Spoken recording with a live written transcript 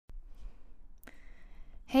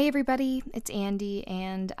Hey everybody, it's Andy,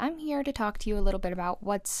 and I'm here to talk to you a little bit about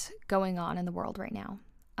what's going on in the world right now.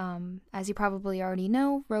 As you probably already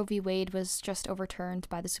know, Roe v. Wade was just overturned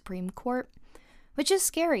by the Supreme Court, which is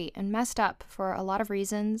scary and messed up for a lot of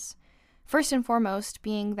reasons. First and foremost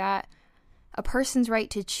being that a person's right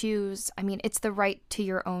to choose, it's the right to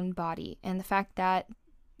your own body, and the fact that,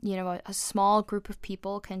 a small group of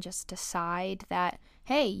people can just decide that,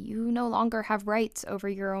 hey, you no longer have rights over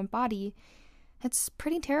your own body. It's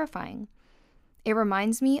pretty terrifying. It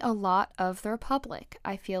reminds me a lot of the Republic.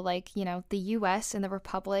 I feel like, the US and the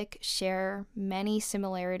Republic share many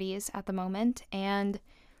similarities at the moment. And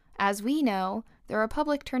as we know, the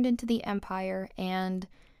Republic turned into the Empire. And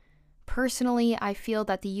personally, I feel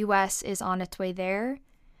that the US is on its way there.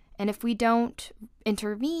 And if we don't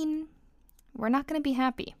intervene, we're not going to be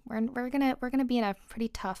happy. We're gonna be in a pretty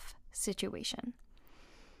tough situation.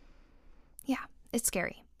 Yeah, it's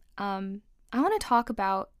scary. I want to talk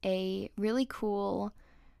about a really cool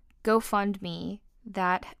GoFundMe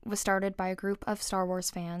that was started by a group of Star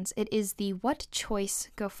Wars fans. It is the What Choice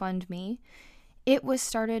GoFundMe. It was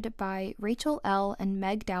started by Rachel L. and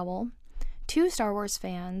Meg Dowell, two Star Wars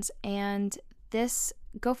fans, and this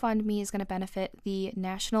GoFundMe is going to benefit the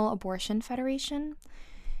National Abortion Federation.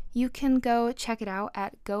 You can go check it out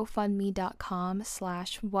at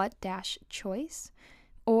gofundme.com/what-choice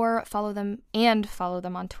or follow them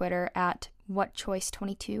on Twitter at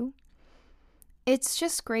WhatChoice22. It's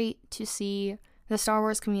just great to see the Star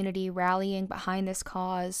Wars community rallying behind this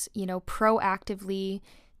cause, proactively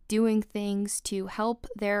doing things to help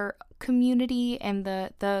their community and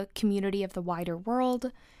the community of the wider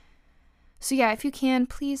world. So yeah, if you can,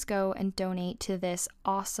 please go and donate to this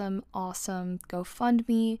awesome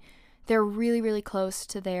GoFundMe. They're really, really close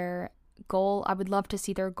to their goal. I would love to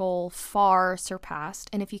see their goal far surpassed.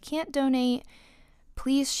 And if you can't donate,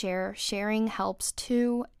 please share. Sharing helps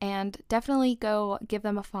too. And definitely go give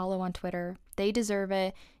them a follow on Twitter. They deserve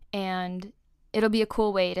it. And it'll be a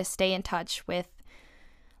cool way to stay in touch with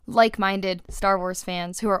like-minded Star Wars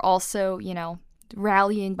fans who are also,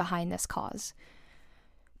 rallying behind this cause.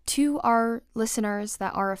 To our listeners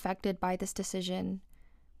that are affected by this decision,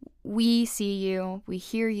 we see you. We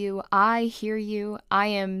hear you. I hear you. I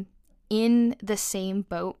am in the same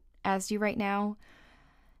boat as you right now.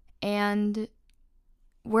 And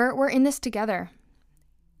we're in this together.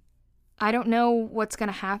 I don't know what's going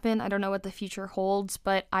to happen. I don't know what the future holds,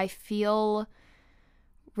 but I feel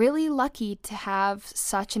really lucky to have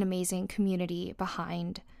such an amazing community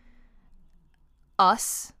behind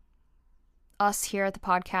us here at the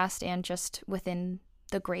podcast and just within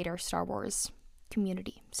the greater Star Wars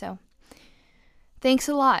community. So thanks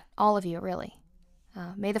a lot, all of you, really.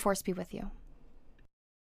 May the Force be with you.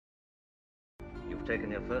 You've taken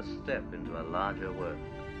your first step into a larger world.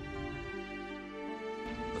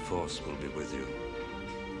 The Force will be with you,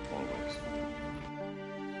 always.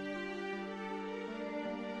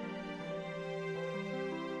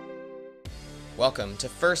 Welcome to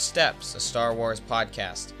First Steps, a Star Wars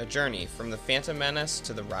podcast, a journey from the Phantom Menace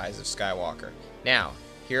to the Rise of Skywalker. Now,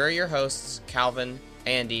 here are your hosts, Calvin,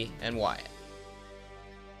 Andy, and Wyatt.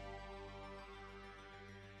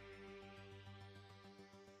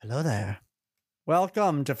 Hello there.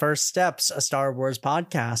 Welcome to First Steps, a Star Wars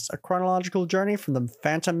podcast, a chronological journey from the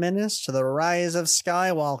Phantom Menace to the Rise of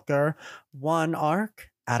Skywalker, one arc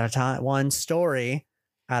at a time, one story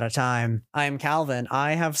at a time. I'm Calvin.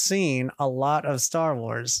 I have seen a lot of Star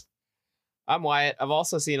Wars. I'm Wyatt. I've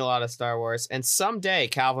also seen a lot of Star Wars, and someday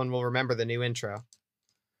Calvin will remember the new intro.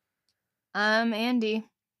 I'm Andy.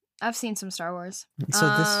 I've seen some Star Wars.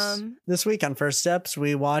 So this week on First Steps,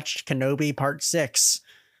 we watched Kenobi Part 6.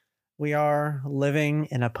 We are living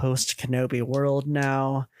in a post-Kenobi world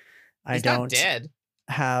now. He's not dead.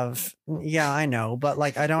 Yeah, I know, but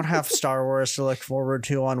I don't have Star Wars to look forward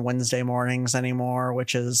to on Wednesday mornings anymore,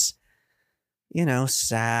 which is,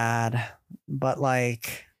 sad. But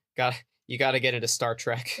you got to get into Star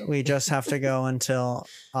Trek. We just have to go until,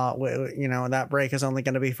 that break is only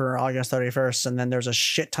going to be for August 31st, and then there's a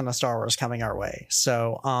shit ton of Star Wars coming our way.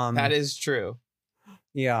 So, that is true.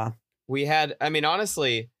 Yeah. We had,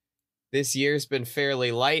 honestly, this year's been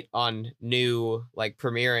fairly light on new,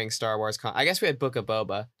 premiering Star Wars. I guess we had Book of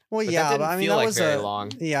Boba. Well, yeah, but that was very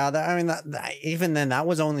long. Yeah, even then, that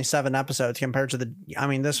was only 7 episodes compared to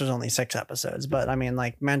this was only 6 episodes. But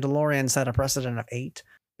Mandalorian set a precedent of 8.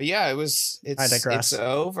 But yeah, I digress. It's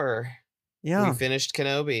over. Yeah, we finished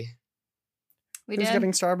Kenobi. Who's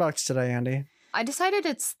getting Starbucks today, Andy? I decided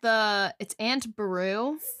it's Aunt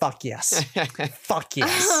Beru. Fuck yes. Fuck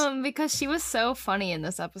yes. Because she was so funny in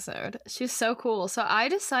this episode. She was so cool. So I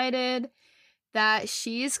decided that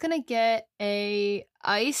she's gonna get a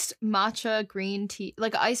iced matcha green tea,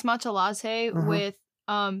 like iced matcha latte with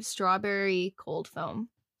strawberry cold foam.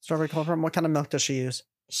 Strawberry cold foam. What kind of milk does she use?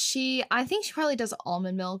 I think she probably does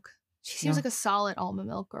almond milk. She seems Yeah. like a solid almond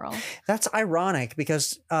milk girl. That's ironic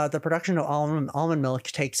because the production of almond milk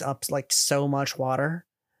takes up like so much water.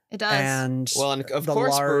 It does. And Well, and of the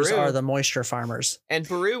course, Lars Baru, are the moisture farmers. and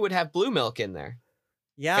Baru would have blue milk in there.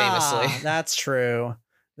 Yeah, Famously. that's true.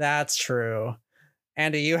 That's true.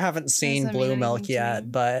 Andy, you haven't seen Doesn't mean blue milk anything to yet, me.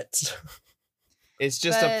 but It's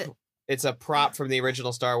just But- it's a prop from the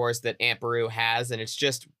original Star Wars that Aunt Beru has, and it's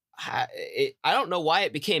just I don't know why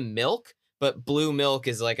it became milk, but blue milk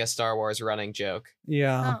is like a Star Wars running joke.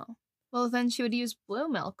 yeah. Oh. Well, then she would use blue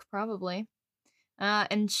milk, probably.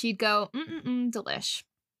 And she'd go, delish.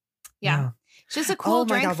 Yeah. It's just a cool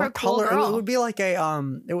drink for a what cool color? girl. It would be like a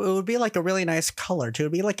it would be like a really nice color too. It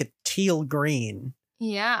would be like a teal green.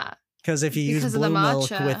 Yeah. Because if you use Because of the blue milk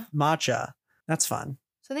matcha. with matcha, that's fun.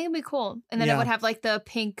 So I think it'd be cool. And then Yeah. it would have like the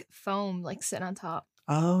pink foam like sit on top.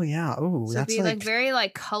 Oh yeah. Ooh, So it'd that's be like, like very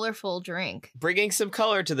like colorful drink. Bringing some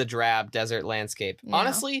color to the drab desert landscape. Yeah.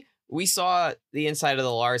 Honestly, we saw the inside of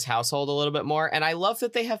the Lars household a little bit more, and I love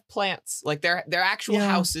that they have plants. Like their actual Yeah.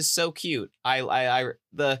 house is so cute.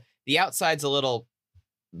 The outside's a little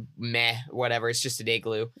meh, whatever. It's just an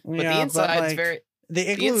igloo, but yeah, the inside's like, very.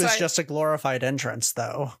 the igloo is inside- just a glorified entrance,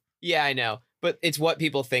 though. Yeah, I know, but it's what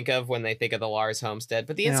people think of when they think of the Lars homestead.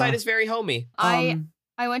 But the inside Yeah. is very homey.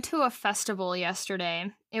 I went to a festival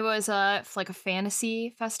yesterday. It was like a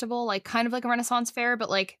fantasy festival, like kind of like a Renaissance fair,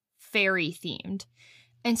 but like fairy themed.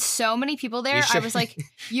 And so many people there. You sure- I was like,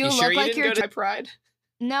 you look sure you like didn't you're go to Pride?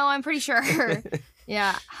 No, I'm pretty sure.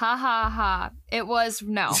 Yeah. Ha ha ha. It was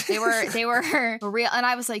no. They were real, and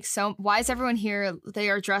I was like, so why is everyone here?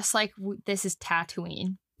 They are dressed like this is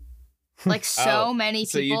Tatooine. Like so Oh, many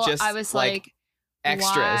so you people. just, I was like, like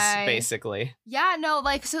Extras, why? basically. Yeah, no,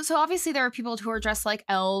 like so obviously there are people who are dressed like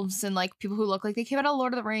elves and like people who look like they came out of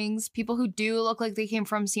Lord of the Rings, people who do look like they came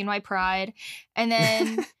from CNY Pride, and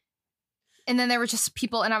then and then there were just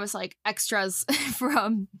people, and I was like extras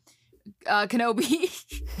from Kenobi.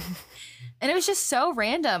 And it was just so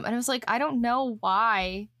random, and I was like, I don't know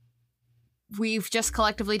why we've just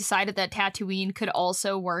collectively decided that Tatooine could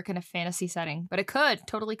also work in a fantasy setting, but it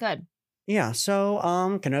totally could. Yeah, so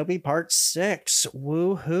Kenobi Part 6.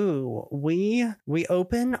 Woohoo. We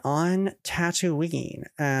open on Tatooine,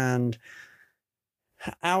 and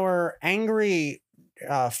our angry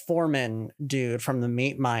foreman dude from the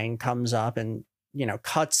meat mine comes up and,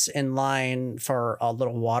 cuts in line for a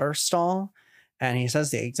little water stall, and he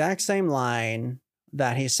says the exact same line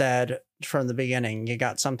that he said from the beginning. You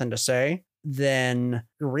got something to say? Then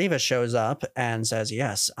Reva shows up and says,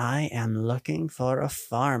 yes, I am looking for a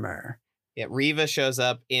farmer. Yeah, Reva shows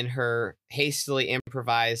up in her hastily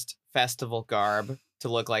improvised festival garb to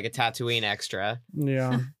look like a Tatooine extra.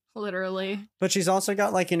 Yeah. Literally. But she's also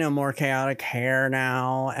got more chaotic hair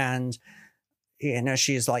now, and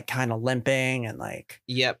she's like kind of limping, and like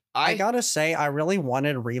Yep. I gotta say, I really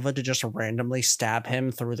wanted Reva to just randomly stab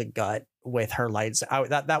him through the gut with her lights.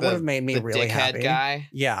 That would have made me the really dickhead happy. guy.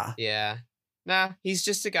 Yeah. Yeah. Nah, he's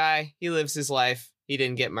just a guy. He lives his life. He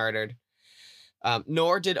didn't get murdered.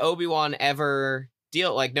 Nor did Obi-Wan ever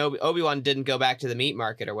Obi-Wan didn't go back to the meat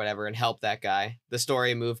market or whatever and help that guy. The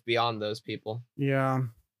story moved beyond those people. Yeah.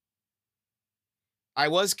 I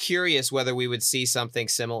was curious whether we would see something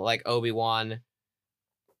similar, like Obi-Wan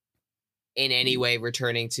in any way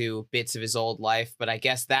returning to bits of his old life, but I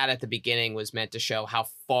guess that at the beginning was meant to show how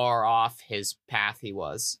far off his path he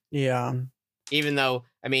was. Yeah. Even though,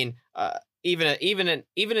 I mean, even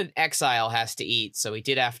an exile has to eat, so he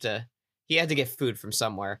had to get food from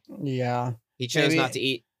somewhere. Yeah. He chose Maybe- not to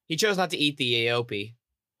eat. He chose not to eat the Aope.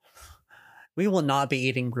 We will not be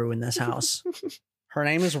eating Rue in this house. Her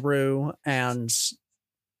name is Rue, and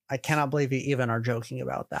I cannot believe you even are joking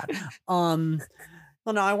about that.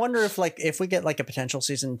 Well, no, I wonder if we get like a potential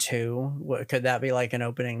season 2, could that be like an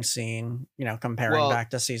opening scene, comparing back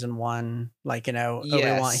to season 1? Like, Obi-Wan,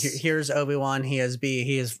 Yes. here's Obi-Wan. He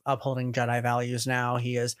is upholding Jedi values now.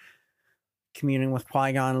 He is communing with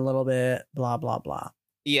Qui-Gon a little bit, blah, blah, blah.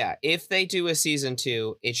 Yeah, if they do a season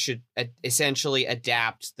 2, it should essentially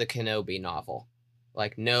adapt the Kenobi novel.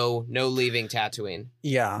 Like, no leaving Tatooine.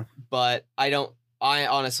 Yeah. But I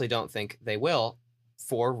honestly don't think they will,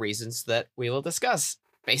 for reasons that we will discuss.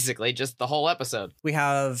 Basically, just the whole episode. We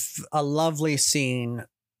have a lovely scene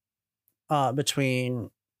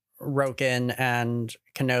between Roken and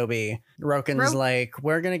Kenobi. Roken's like,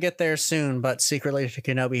 we're gonna get there soon, but secretly to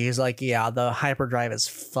Kenobi, he's like, yeah, the hyperdrive is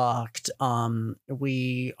fucked.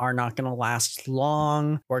 We are not gonna last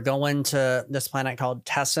long. We're going to this planet called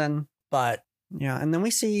Tessin, but yeah, and then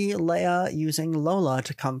we see Leia using Lola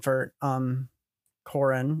to comfort Corran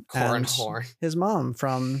and Horn. his mom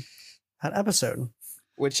from that episode.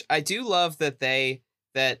 Which I do love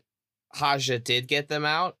that Haja did get them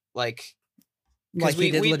out. Like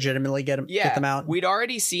He did legitimately get them out. We'd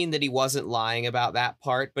already seen that he wasn't lying about that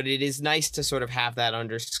part, but it is nice to sort of have that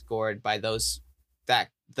underscored by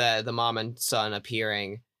the mom and son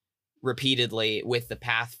appearing repeatedly with the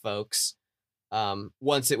Path folks.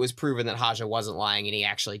 Once it was proven that Haja wasn't lying and he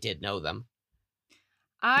actually did know them.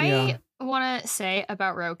 I want to say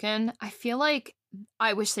about Roken, I feel like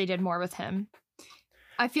I wish they did more with him.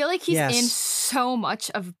 I feel like he's in so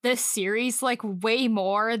much of this series, like way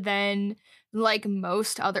more than like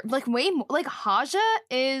most other, like way more, like Haja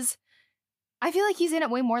is, I feel like he's in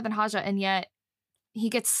it way more than Haja, and yet he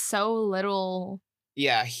gets so little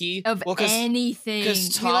anything.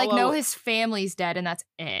 We like know his family's dead and that's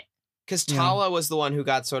it. Because Tala was the one who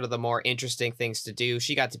got sort of the more interesting things to do.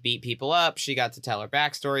 She got to beat people up. She got to tell her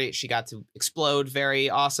backstory. She got to explode very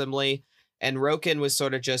awesomely. And Roken was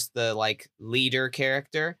sort of just the like leader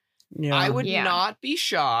character. Yeah. I would not be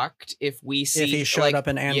shocked if we see if he showed up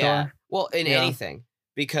in Andor. Yeah, well, in anything,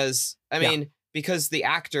 because I mean, because the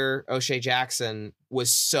actor O'Shea Jackson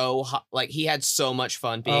was so like he had so much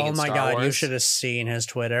fun being. Oh my god, you should have seen his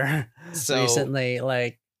Twitter recently.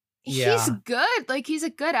 Like, he's good. Like he's a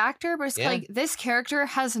good actor, but it's like this character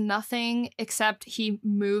has nothing except he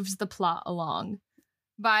moves the plot along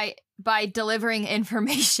by delivering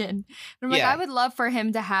information. And I'm like, I would love for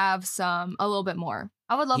him to have a little bit more.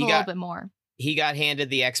 I would love a little bit more. He got handed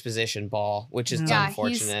the exposition ball, which is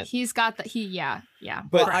unfortunate. He's got the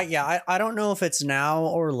But I don't know if it's now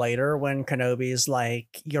or later when Kenobi's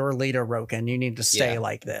like, you're a leader, Roken, you need to stay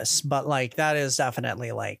like this. But like that is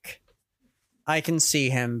definitely like, I can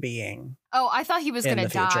see him being. Oh, I thought he was gonna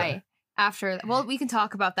die after. Well, we can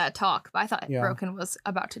talk about that talk, but I thought Roken was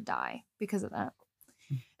about to die because of that.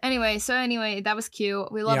 Anyway, that was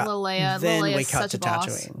cute. We love Lil Leia. Then Lil Leia we is cut such to a boss.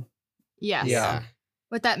 Tatooine. Yes. Yeah.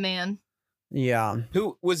 With that man. Yeah.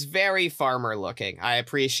 Who was very farmer looking. I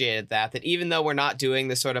appreciated that even though we're not doing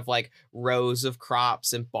the sort of like rows of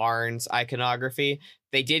crops and barns iconography,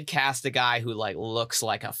 they did cast a guy who like looks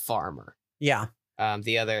like a farmer. Yeah.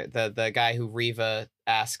 The guy who Reva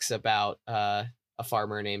asks about a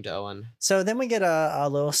farmer named Owen. So then we get a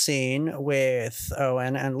little scene with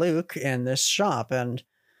Owen and Luke in this shop, and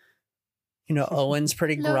you know, Owen's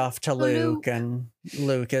pretty gruff to Luke, and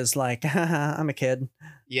Luke is like, I'm a kid.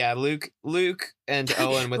 Yeah, Luke and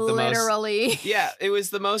Owen with the literally. Most... Yeah, it was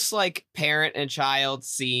the most like parent and child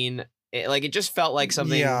scene. It just felt like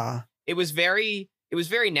something. Yeah. It was very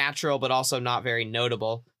natural, but also not very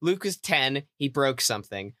notable. Luke was 10. He broke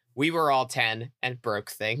something. We were all 10 and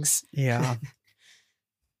broke things. Yeah.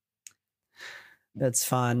 That's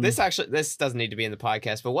fun. This doesn't need to be in the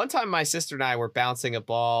podcast, but one time my sister and I were bouncing a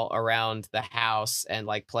ball around the house and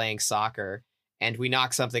like playing soccer, and we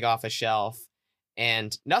knocked something off a shelf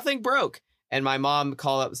and nothing broke. And my mom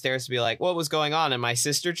called upstairs to be like, what was going on? And my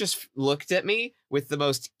sister just looked at me with the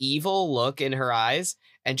most evil look in her eyes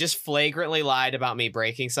and just flagrantly lied about me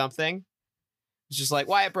breaking something. It's just like,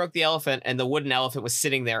 Wyatt broke the elephant, and the wooden elephant was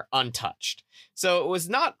sitting there untouched. So it was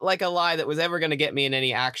not like a lie that was ever going to get me in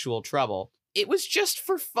any actual trouble. It was just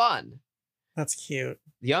for fun. That's cute.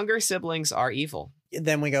 Younger siblings are evil.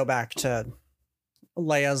 Then we go back to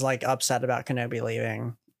Leia's like upset about Kenobi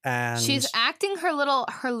leaving, and she's acting her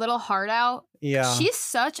little heart out. Yeah, she's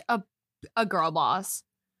such a girl boss.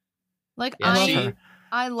 Like yeah,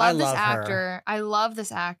 I love this actor. I love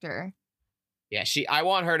this actor. Yeah, I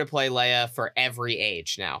want her to play Leia for every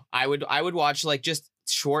age now. I would watch like just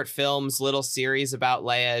short films, little series about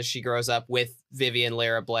Leia as she grows up with Vivian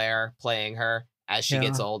Lyra Blair playing her as she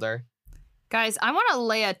gets older. Guys, I want a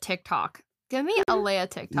Leia TikTok. Give me a Leia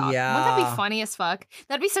TikTok. Yeah. Wouldn't that be funny as fuck?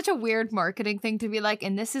 That'd be such a weird marketing thing to be like,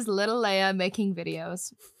 and this is little Leia making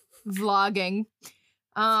videos. Vlogging.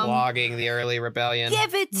 Vlogging the early rebellion.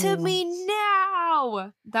 Give it to me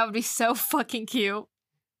now! That would be so fucking cute.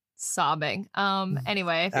 Sobbing.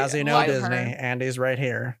 Anyway. As you know, Disney, Andy's right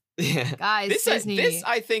here. Guys, Disney. This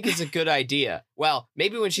I think is a good idea. Well,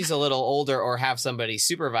 maybe when she's a little older or have somebody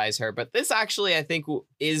supervise her, but this actually I think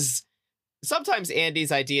is sometimes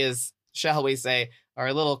Andy's ideas, shall we say, are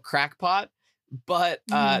a little crackpot, but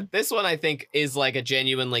this one I think is like a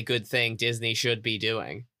genuinely good thing Disney should be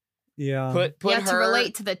doing. Yeah. Put you have her to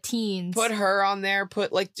relate to the teens. Put her on there.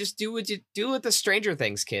 Just do what the Stranger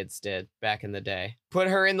Things kids did back in the day. Put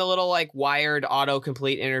her in the little like Wired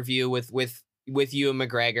autocomplete interview with Ewan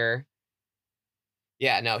McGregor.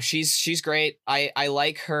 Yeah, no, she's great. I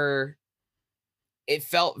like her. It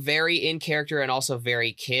felt very in character and also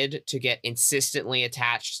very kid to get insistently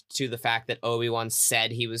attached to the fact that Obi-Wan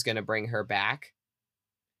said he was going to bring her back.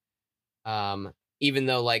 Even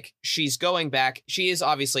though like she's going back, she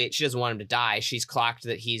doesn't want him to die. She's clocked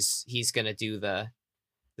that he's going to do the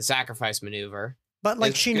sacrifice maneuver. But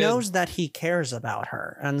like It's she good. knows that he cares about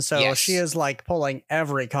her. And so Yes. she is like pulling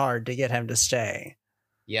every card to get him to stay.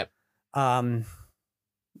 Yep.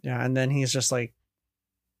 Yeah, and then he's just like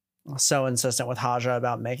so insistent with Haja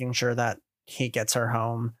about making sure that he gets her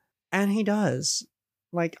home. And he does.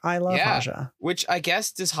 Like, I love Yeah. Haja. Which I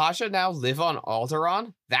guess, does Haja now live on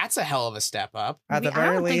Alderaan? That's a hell of a step up. At the I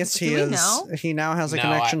very don't think- least, do he we is. know? He now has a No,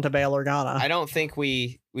 connection to Bail Organa. I don't think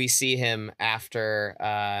we see him after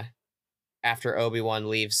Obi-Wan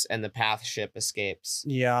leaves and the Path ship escapes.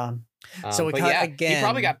 Yeah. So we but cut yeah, again. he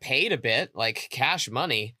probably got paid a bit, like cash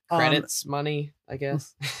money, credits money, I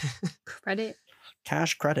guess. Credit.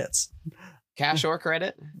 Cash credits. Cash or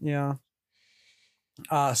credit. Yeah.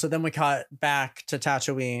 So then we cut back to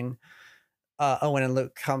Tatooine. Owen and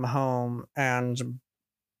Luke come home, and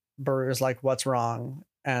Beru is like, "What's wrong?"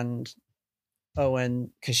 And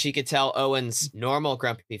Owen, Because she could tell Owen's normal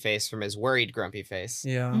grumpy face from his worried grumpy face.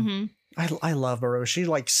 yeah, Mm-hmm. I love Beru. She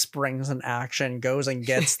like springs in action, goes and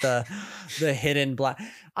gets the hidden blast.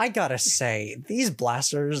 I gotta say, these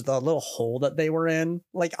blasters, the little hole that they were in,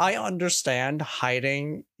 like I understand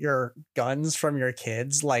hiding your guns from your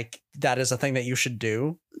kids, like that is a thing that you should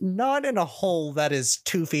do. Not in a hole that is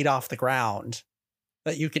 2 feet off the ground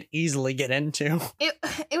that you could easily get into.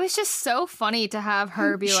 It was just so funny to have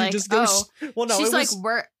her be She like, just goes, well, no, she's it was,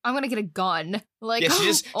 like, I'm gonna get a gun. Like, Yeah,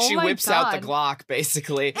 she my whips out the God. Glock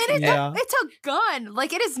basically. And it's, Yeah. it's a gun.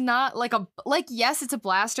 Like, it is not like yes, it's a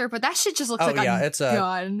blaster, but that shit just looks Oh, like yeah, a it's a-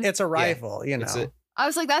 gun. it's a rifle, you know. It's a- I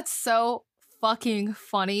was like, that's so fucking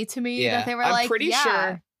funny to me Yeah, that they were I'm like, pretty yeah,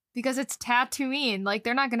 sure- because it's Tatooine. Like,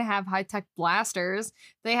 they're not gonna have high tech blasters.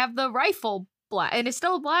 They have the rifle and it's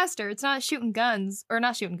still a blaster. It's not shooting guns, or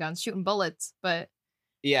not shooting guns, shooting bullets. But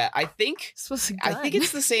Yeah, I think this was a gun. I think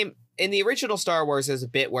it's the same in the original Star Wars. There's a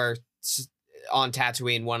bit where on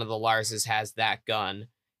Tatooine, one of the Larses has that gun,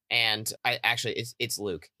 and it's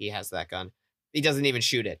Luke. He has that gun. He doesn't even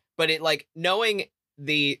shoot it, but it like knowing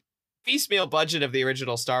the piecemeal budget of the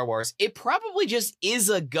original Star Wars, it probably just is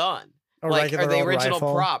a gun. A Like, regular or the old original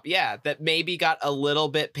rifle. prop, yeah, that maybe got a little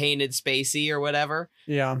bit painted spacey or whatever.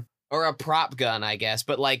 Yeah. Or a prop gun, I guess,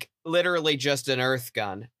 but like literally just an earth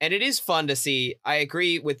gun. And it is fun to see. I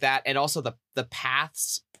agree with that. And also the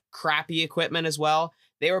Path's crappy equipment as well.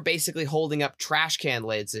 They were basically holding up trash can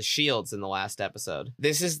lids as shields in the last episode.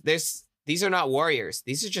 These are not warriors.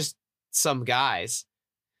 These are just some guys.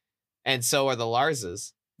 And so are the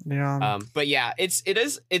Larses. Yeah. But yeah, it's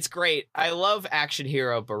great. I love action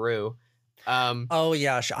hero Beru. Oh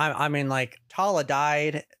yeah, I mean, like Tala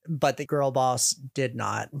died, but the girl boss did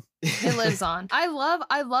not. It lives on. I love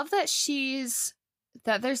that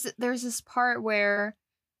there's this part where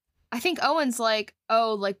I think Owen's like,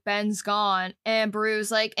 oh, like Ben's gone, and Beru's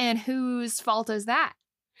like, and whose fault is that?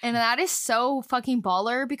 And that is so fucking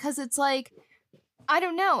baller, because it's like, I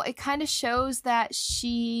don't know, it kind of shows that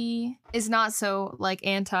she is not so like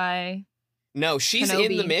anti. No, she's in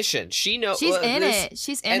Kenobi. the mission. She knows She's in it.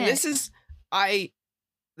 She's in and it. this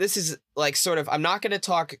is like sort of, I'm not going to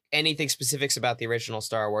talk anything specifics about the original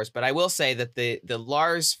Star Wars, but I will say that the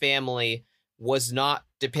Lars family was not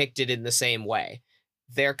depicted in the same way.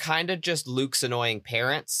 They're kind of just Luke's annoying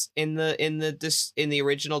parents in the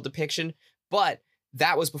original depiction, but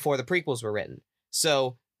that was before the prequels were written.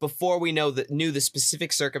 So before we knew the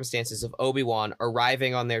specific circumstances of Obi-Wan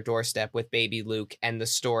arriving on their doorstep with baby Luke and the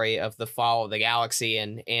story of the fall of the galaxy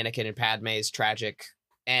and Anakin and Padme's tragic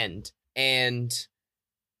end. And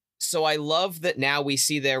so I love that now we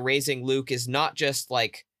see their raising Luke is not just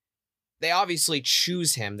like, they obviously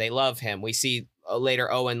choose him. They love him. We see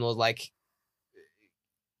later Owen will like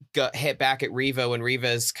hit back at Reva when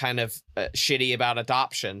Reva's kind of shitty about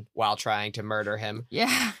adoption while trying to murder him.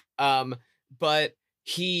 Yeah. But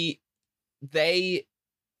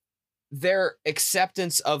their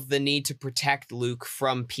acceptance of the need to protect Luke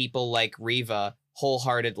from people like Reva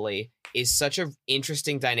wholeheartedly is such an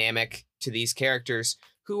interesting dynamic to these characters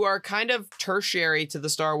who are kind of tertiary to the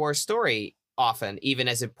Star Wars story often, even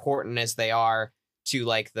as important as they are to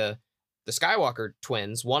like the Skywalker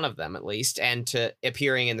twins, one of them at least, and to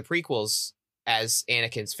appearing in the prequels as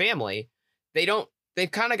Anakin's family. They don't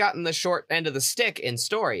they've kind of gotten the short end of the stick in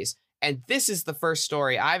stories. And this is the first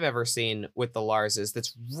story I've ever seen with the Larses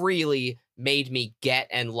that's really made me get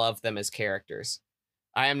and love them as characters.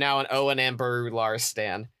 I am now an Owen and Beru Lars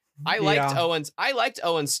stan. I liked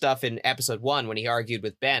Owen's stuff in episode 1 when he argued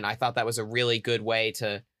with Ben. I thought that was a really good way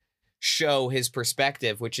to show his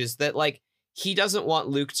perspective, which is that, like, he doesn't want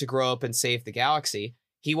Luke to grow up and save the galaxy.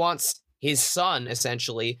 He wants his son,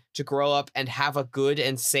 essentially, to grow up and have a good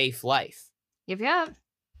and safe life. Yeah.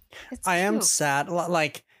 It's I am cute. sad.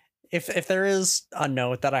 Like, if there is a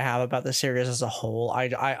note that I have about the series as a whole,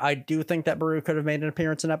 I do think that Beru could have made an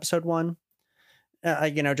appearance in episode 1.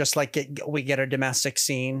 Just like we get a domestic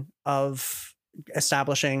scene of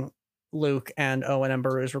establishing Luke and Owen and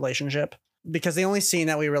Beru's relationship. Because the only scene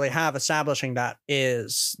that we really have establishing that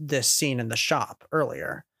is this scene in the shop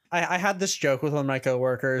earlier. I had this joke with one of my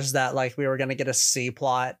coworkers that, like, we were going to get a C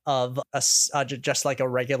plot of just like a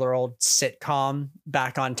regular old sitcom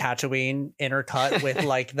back on Tatooine intercut with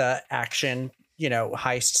like the action,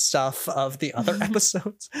 heist stuff of the other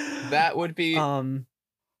episodes. That would be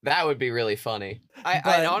really funny.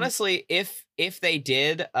 I honestly, if they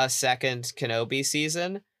did a second Kenobi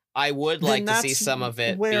season, I would like to see some of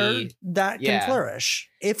it where that can flourish.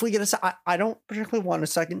 If we get I don't particularly want a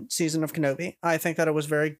second season of Kenobi. I think that it was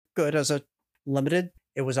very good as a limited.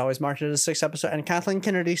 It was always marketed as 6 episodes, and Kathleen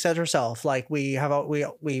Kennedy said herself, like, we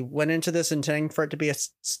went into this intending for it to be a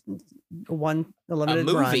limited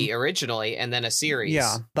movie run originally, and then a series.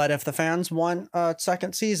 Yeah, but if the fans want a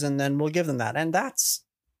second season, then we'll give them that, and that's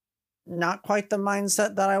not quite the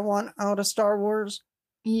mindset that I want out of Star Wars.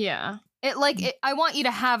 Yeah. I want you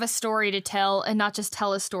to have a story to tell and not just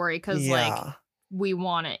tell a story because, like, we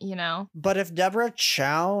want it, But if Deborah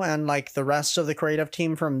Chow and, like, the rest of the creative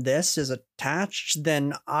team from this is attached,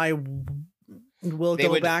 then I will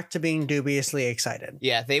go back to being dubiously excited.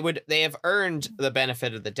 Yeah, they have earned the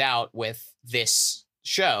benefit of the doubt with this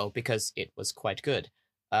show because it was quite good.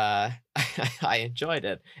 I enjoyed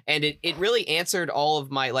it. And it really answered all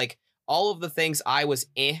of my, like, all of the things I was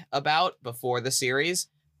about before the series.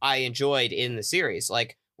 I enjoyed in the series.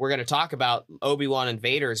 Like, we're going to talk about Obi-Wan and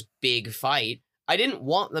Vader's big fight. I didn't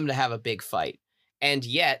want them to have a big fight, and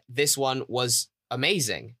yet this one was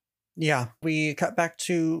amazing. Yeah, we cut back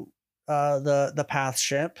to the Path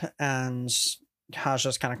ship, and Haj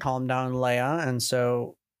just kind of calmed down Leia, and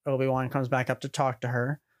so Obi-Wan comes back up to talk to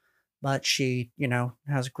her, but she,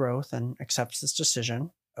 has growth and accepts this decision.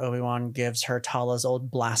 Obi-Wan gives her Tala's old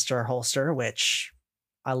blaster holster, which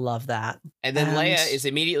I love that. And then Leia is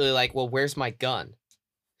immediately like, well, where's my gun?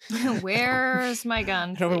 Where's my gun?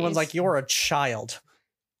 And everyone's like, you're a child.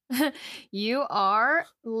 You are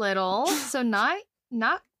little, so not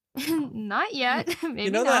yet. Maybe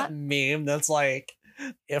you know not. that meme that's like,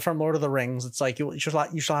 from Lord of the Rings, it's like, you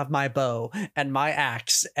shall have my bow and my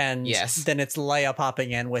axe, and then it's Leia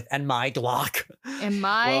popping in with, and my Glock. And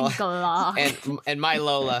my Glock. And my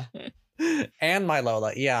Lola. And my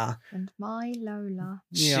Lola, yeah. And my Lola.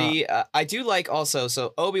 She, I do like also,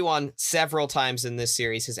 so Obi-Wan several times in this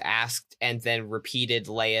series has asked and then repeated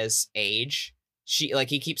Leia's age.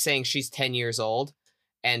 He keeps saying she's 10 years old.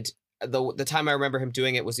 And the time I remember him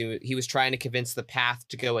doing it was he was trying to convince the Path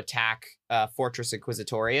to go attack Fortress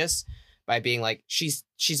Inquisitorius by being like, she's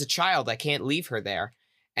a child, I can't leave her there.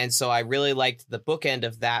 And so I really liked the bookend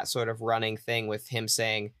of that sort of running thing with him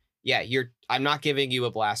saying, yeah, I'm not giving you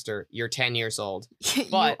a blaster. You're 10 years old,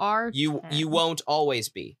 but you won't always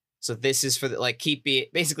be. So this is for keep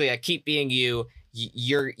being you.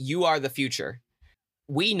 You are the future.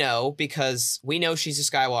 We know because we know she's a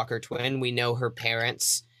Skywalker twin. We know her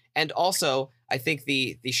parents. And also I think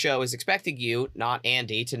the show is expecting you, not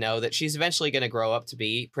Andy, to know that she's eventually going to grow up to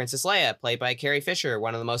be Princess Leia, played by Carrie Fisher,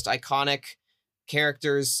 one of the most iconic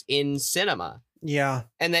characters in cinema. Yeah.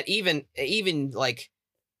 And that even like,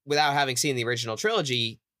 without having seen the original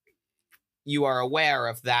trilogy, you are aware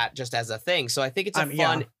of that just as a thing. So I think it's a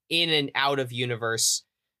fun in and out of universe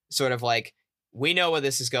sort of like, we know where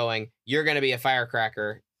this is going. You're going to be a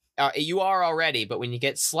firecracker. You are already, but when you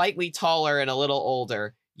get slightly taller and a little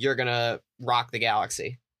older, you're going to rock the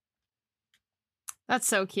galaxy. That's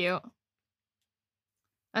so cute.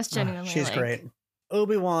 That's genuinely she's great.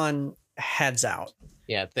 Obi-Wan heads out.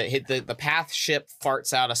 Yeah, the Path ship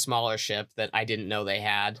farts out a smaller ship that I didn't know they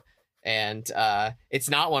had, and it's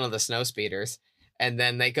not one of the snow speeders. And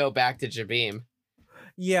then they go back to Jabeem.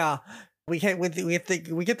 Yeah, we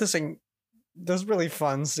get this really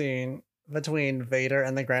fun scene between Vader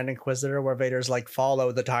and the Grand Inquisitor, where Vader's like,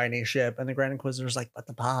 follow the tiny ship, and the Grand Inquisitor's like, but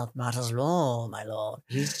the path matters all, my lord.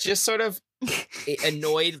 He's just sort of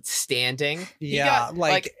annoyed standing. Yeah,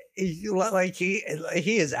 like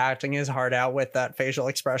he is acting his heart out with that facial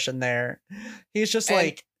expression there. He's just And-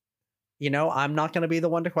 like, I'm not going to be the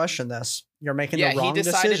one to question this. You're making the wrong he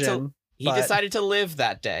decision. he but- decided to live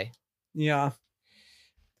that day. Yeah.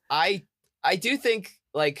 I do think,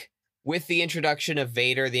 like, with the introduction of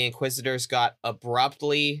Vader, the Inquisitors got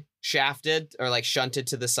abruptly shafted or like shunted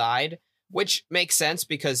to the side, which makes sense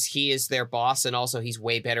because he is their boss and also he's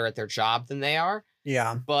way better at their job than they are.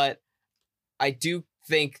 Yeah. But I do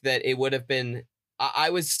think that it would have been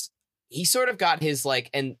he sort of got his, like,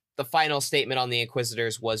 and the final statement on the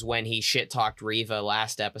Inquisitors was when he shit talked Reva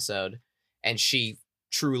last episode and she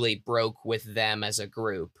truly broke with them as a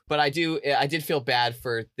group. But I did feel bad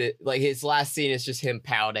for his last scene is just him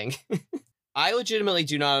pouting. I legitimately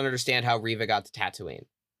do not understand how Reva got to Tatooine.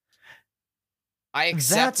 I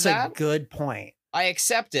accept That's that. a good point. I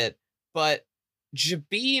accept it, but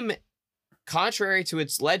Jabeam, contrary to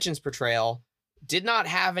its Legends portrayal, did not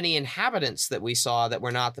have any inhabitants that we saw that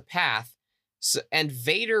were not the Path, and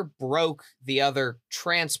Vader broke the other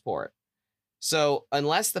transport. So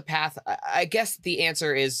unless the Path, I guess the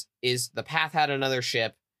answer is the Path had another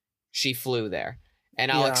ship, she flew there,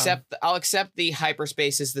 and I'll accept the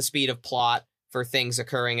hyperspace is the speed of plot for things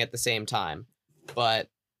occurring at the same time, but.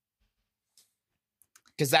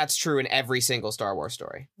 Because that's true in every single Star Wars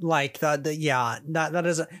story. Like that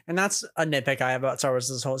is, and that's a nitpick I have about Star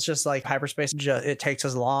Wars as a whole. It's just like hyperspace. It takes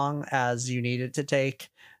as long as you need it to take.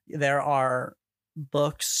 There are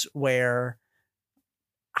books where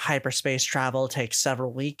hyperspace travel takes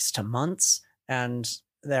several weeks to months, and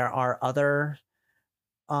there are other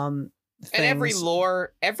things. And every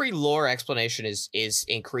lore explanation is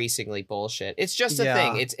increasingly bullshit. It's just a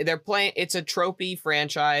thing. It's a tropey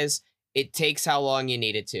franchise. It takes how long you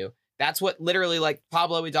need it to. That's what literally, like,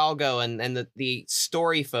 Pablo Hidalgo and the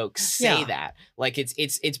story folks say that. Like,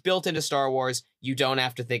 it's built into Star Wars. You don't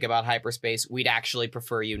have to think about hyperspace. We'd actually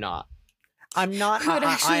prefer you not. I'm not.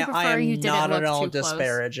 I am not at all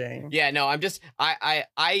disparaging. Yeah, no, I'm just. I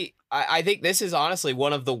think this is honestly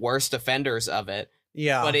one of the worst offenders of it.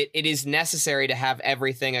 Yeah, but it is necessary to have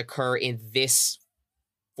everything occur in this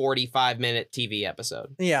 45-minute TV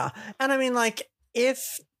episode. Yeah, and I mean, like,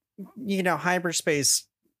 if hyperspace,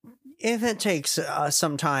 if it takes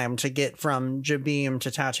some time to get from Jabeam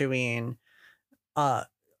to Tatooine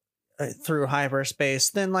through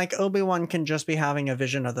hyperspace, then like Obi-Wan can just be having a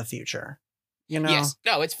vision of the future, Yes,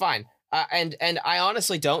 no, it's fine. And I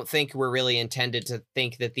honestly don't think we're really intended to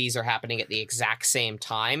think that these are happening at the exact same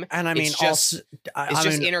time. And I mean, it's just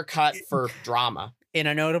intercut for drama. In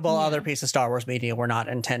a notable other piece of Star Wars media, we're not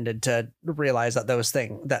intended to realize that those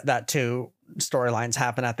things that two storylines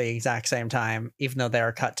happen at the exact same time, even though they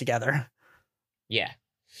are cut together. Yeah.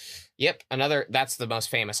 Yep. That's the most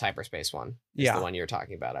famous hyperspace one. The one you're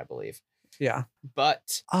talking about, I believe. Yeah.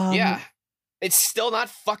 But it's still not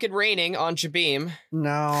fucking raining on Jabeam.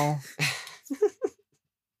 No.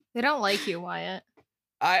 They don't like you, Wyatt.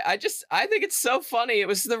 I think it's so funny. It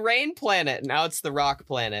was the rain planet. Now it's the rock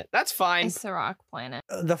planet. That's fine. It's the rock planet.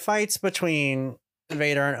 The fights between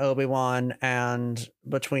Vader and Obi-Wan and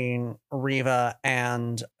between Reva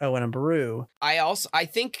and Owen and Beru. I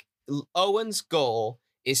think Owen's goal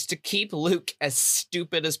is to keep Luke as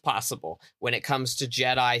stupid as possible when it comes to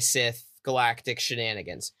Jedi, Sith, galactic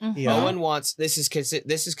shenanigans. Mm-hmm. Yeah. Owen wants this is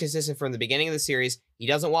consistent from the beginning of the series. He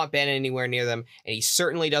doesn't want Ben anywhere near them, and he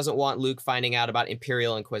certainly doesn't want Luke finding out about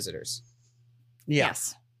Imperial Inquisitors.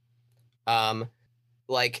 Yes. And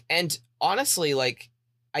honestly, like,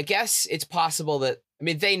 I guess it's possible that, I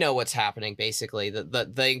mean, they know what's happening. Basically,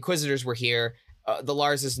 the Inquisitors were here. The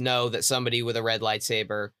Larses know that somebody with a red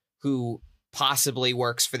lightsaber who possibly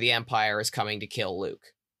works for the Empire is coming to kill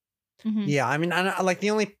Luke. Mm-hmm. Yeah, I mean, like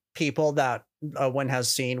the only people that one has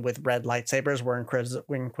seen with red lightsabers were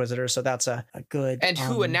Inquisitors, so that's a good... And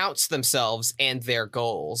who announced themselves and their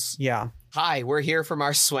goals. Yeah. Hi, we're here from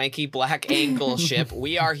our swanky black angle ship.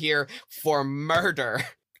 We are here for murder.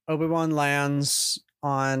 Obi-Wan lands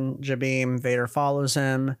on Jabeam. Vader follows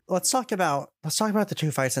him. Let's talk about the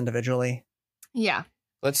two fights individually. Yeah.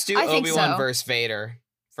 Let's do Obi-Wan versus Vader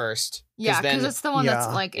first. Yeah, because it's the one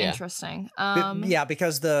that's like Yeah. interesting.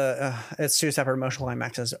 Because it's two separate emotional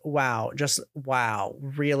climaxes. Wow,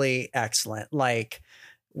 really excellent. Like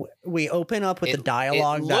we open up with the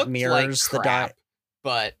dialogue that mirrors like crap,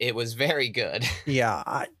 but it was very good. Yeah,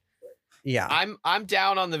 I'm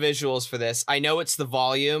down on the visuals for this. I know it's the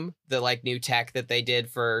volume, the like new tech that they did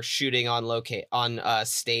for shooting on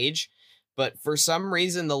stage, but for some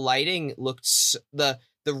reason the lighting looked the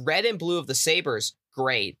red and blue of the sabers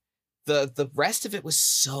great. The rest of it was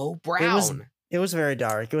so brown. It was very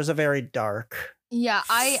dark. It was a very dark Yeah,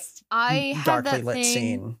 I have darkly that lit thing,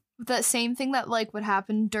 scene. that same thing that like would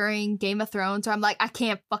happen during Game of Thrones, where I'm like, I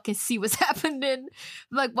can't fucking see what's happening.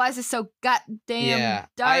 Like, why is it so goddamn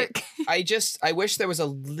dark? I wish there was a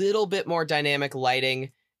little bit more dynamic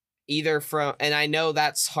lighting, either from, and I know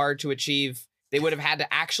that's hard to achieve. They would have had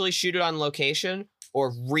to actually shoot it on location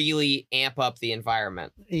or really amp up the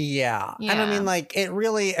environment. Yeah. And I mean, like, it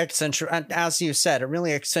really accentuates, as you said, it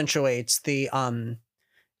really accentuates the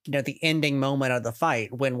the ending moment of the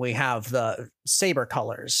fight when we have the saber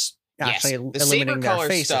colors actually The saber illuminating their color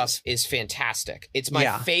faces. stuff is fantastic. It's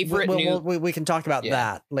my favorite we can talk about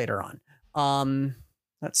that later on.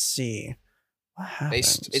 Let's see. What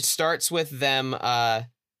happens? It starts with them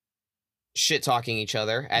shit talking each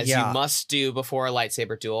other, as you must do before a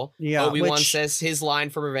lightsaber duel. Yeah, Obi-Wan says his line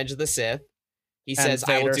from Revenge of the Sith. He says,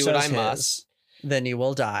 I will do what I must. Then you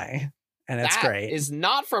will die. And it's great. That is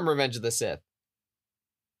not from Revenge of the Sith.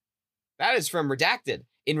 That is from Redacted.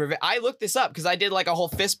 I looked this up because I did like a whole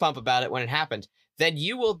fist pump about it when it happened. Then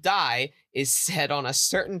you will die is said on a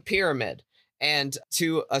certain pyramid and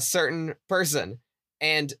to a certain person.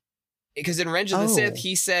 And because in Revenge of the Sith,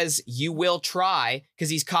 he says, you will try, because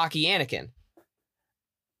he's cocky Anakin.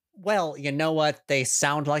 Well, you know what? They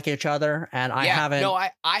sound like each other, and I haven't. No,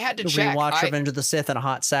 I had to check. Rewatch Revenge of the Sith in a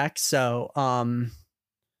hot sec, so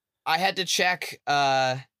I had to check,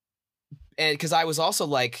 and because I was also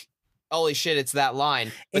like, holy shit, it's that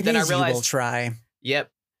line. But then I realized, you will try.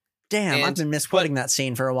 Yep. Damn, I've been misquoting that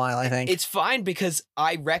scene for a while, I think. It's fine because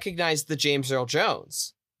I recognized the James Earl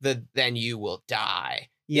Jones. The then you will die.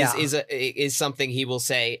 Yeah. Is something he will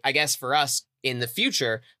say, I guess, for us in the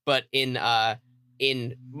future, but in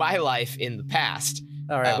my life in the past.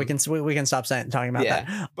 All right, we can stop talking about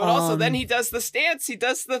that. But also, then he does the stance. He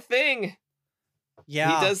does the thing.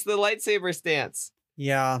 Yeah, he does the lightsaber stance.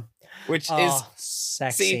 Yeah, which is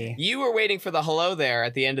sexy. See, you were waiting for the hello there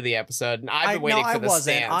at the end of the episode, and I've been waiting for the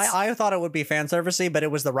stance. I thought it would be fan servicey, but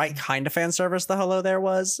it was the right kind of fan service. The hello there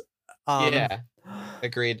was. Yeah,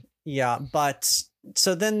 agreed. Yeah, but.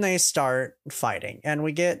 So then they start fighting, and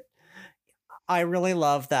we get. I really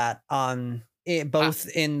love that. Both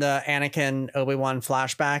in the Anakin Obi-Wan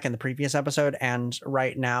flashback in the previous episode, and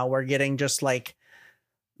right now we're getting just like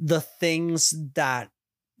the things that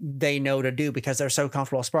they know to do because they're so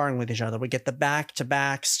comfortable sparring with each other. We get the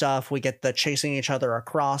back-to-back stuff. We get the chasing each other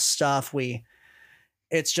across stuff.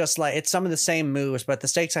 It's just like it's some of the same moves, but the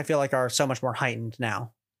stakes I feel like are so much more heightened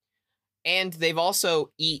now. And they've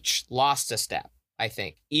also each lost a step. I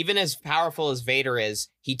think. Even as powerful as Vader is,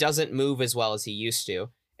 he doesn't move as well as he used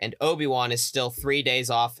to. And Obi-Wan is still 3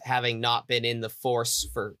 days off, having not been in the Force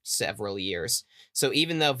for several years. So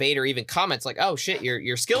even though Vader even comments like, oh shit,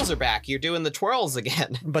 your skills are back. You're doing the twirls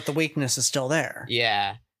again. But the weakness is still there.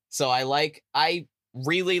 Yeah. So I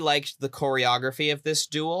really liked the choreography of this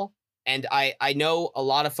duel. And I know a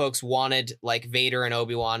lot of folks wanted like Vader and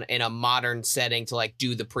Obi-Wan in a modern setting to like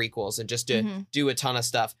do the prequels and just to do a ton of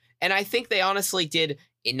stuff. And I think they honestly did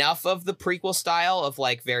enough of the prequel style of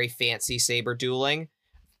like very fancy saber dueling,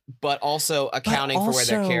 but also accounting for where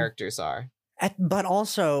their characters are. But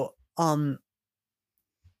also,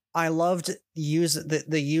 I loved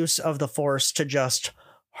the use of the Force to just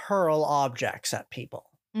hurl objects at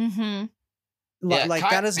people. Mm-hmm.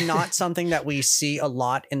 That is not something that we see a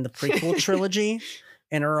lot in the prequel trilogy,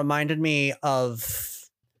 and it reminded me of.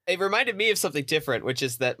 It reminded me of something different, which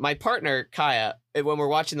is that my partner, Kaya, when we're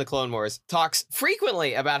watching the Clone Wars, talks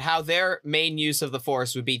frequently about how their main use of the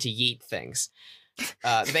Force would be to yeet things.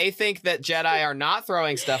 They think that Jedi are not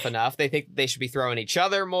throwing stuff enough. They think they should be throwing each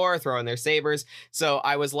other more, throwing their sabers. So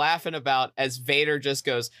I was laughing about as Vader just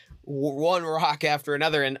goes one rock after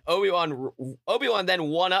another, and Obi-Wan then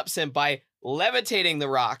one-ups him by levitating the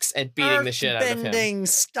rocks and beating the shit out of him. Earthbending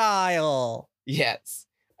style. Yes.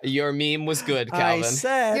 Your meme was good, Calvin. I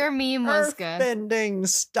said your meme was good. Earthbending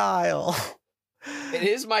style. It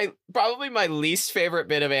is probably my least favorite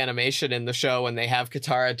bit of animation in the show when they have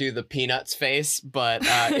Katara do the Peanuts face, but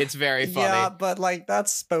it's very funny. Yeah, but like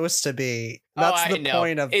that's supposed to be. That's the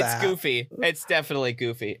point of it's that. It's goofy. It's definitely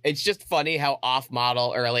goofy. It's just funny how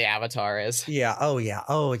off-model early Avatar is. Yeah. Oh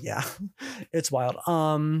yeah. It's wild.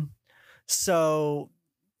 So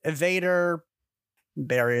Vader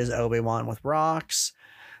buries Obi-Wan with rocks.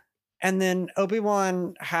 And then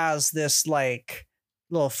Obi-Wan has this like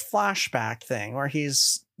little flashback thing where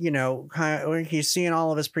he's, where he's seeing all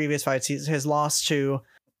of his previous fights. His loss to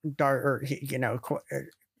his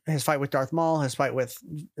fight with Darth Maul, his fight with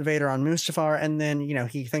Vader on Mustafar. And then,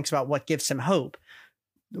 he thinks about what gives him hope,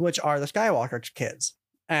 which are the Skywalker kids.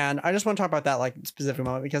 And I just want to talk about that like specific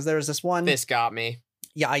moment because there's this one. This got me.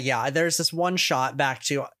 Yeah. There's this one shot back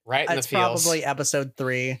to Right in the it's feels. probably episode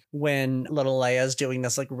 3 when little Leia's doing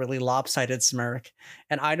this like really lopsided smirk,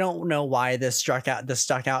 and I don't know why this stuck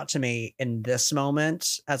out to me in this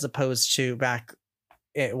moment as opposed to back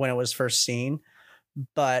when it was first seen,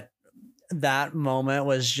 but that moment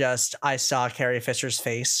was just I saw Carrie Fisher's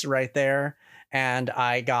face right there, and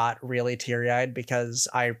I got really teary-eyed because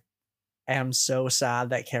I am so sad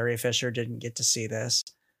that Carrie Fisher didn't get to see this.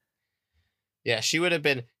 Yeah, she would have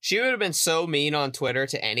been so mean on Twitter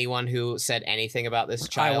to anyone who said anything about this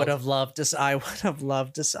child. I would have loved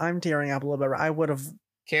to. I'm tearing up a little bit. I would have.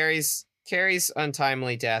 Carrie's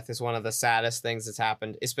untimely death is one of the saddest things that's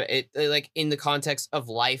happened. It like in the context of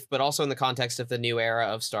life, but also in the context of the new era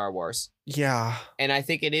of Star Wars. Yeah. And I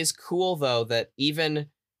think it is cool though that even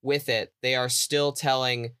with it, they are still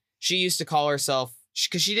telling. She used to call herself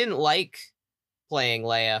because she didn't like playing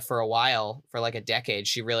Leia for a while, for like a decade.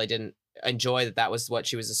 She really didn't enjoy that was what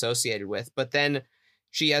she was associated with. But then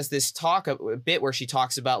she has this talk a bit where she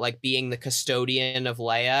talks about like being the custodian of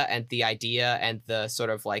Leia and the idea and the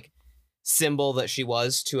sort of like symbol that she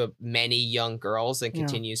was to many young girls and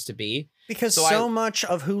continues to be. Because so much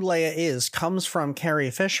of who Leia is comes from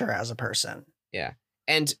Carrie Fisher as a person. Yeah.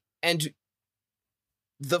 And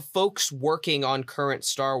the folks working on current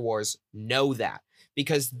Star Wars know that,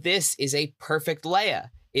 because this is a perfect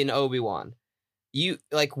Leia in Obi-Wan.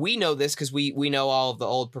 We know this because we know all of the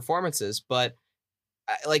old performances, but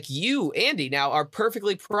like you, Andy, now are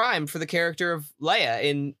perfectly primed for the character of Leia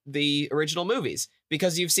in the original movies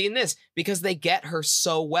because you've seen this, because they get her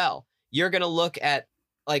so well. You're going to look at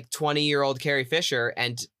like 20-year-old Carrie Fisher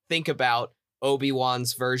and think about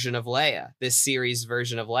Obi-Wan's version of Leia, this series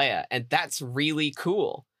version of Leia. And that's really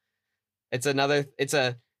cool. I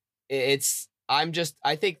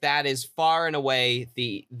think that is far and away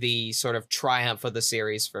the sort of triumph of the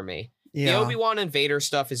series for me. Yeah. The Obi-Wan and Vader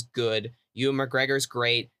stuff is good. Ewan McGregor's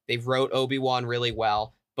great. They wrote Obi-Wan really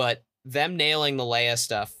well, but them nailing the Leia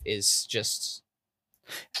stuff is just.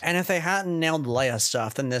 And if they hadn't nailed the Leia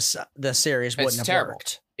stuff, then this series wouldn't have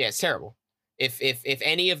worked. Yeah, it's terrible. If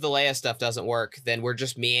any of the Leia stuff doesn't work, then we're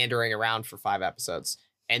just meandering around for 5 episodes,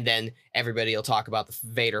 and then everybody will talk about the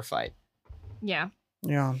Vader fight. Yeah.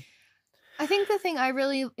 Yeah. I think the thing I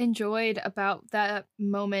really enjoyed about that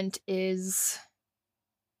moment is,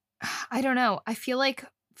 I don't know. I feel like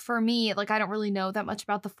for me, like I don't really know that much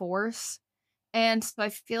about the Force. And so I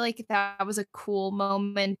feel like that was a cool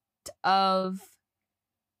moment of,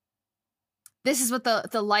 this is what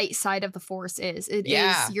the light side of the Force is. It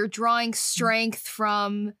is you're drawing strength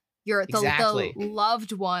from the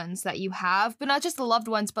loved ones that you have, but not just the loved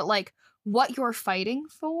ones, but like what you're fighting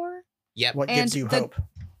for. Yep. What gives you hope.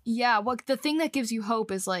 Yeah, what the thing that gives you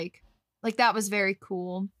hope is like that was very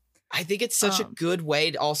cool. I think it's such a good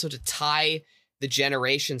way also to tie the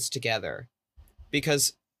generations together,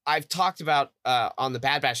 because I've talked about on the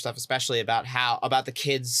Bad Batch stuff, especially about the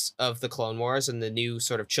kids of the Clone Wars and the new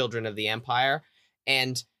sort of children of the Empire,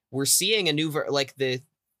 and we're seeing a new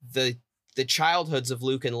the childhoods of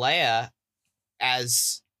Luke and Leia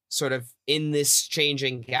as sort of in this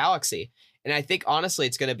changing galaxy, and I think honestly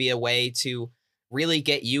it's going to be a way to really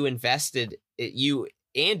get you invested.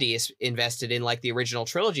 Andy is invested in like the original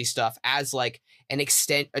trilogy stuff as like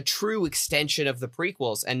a true extension of the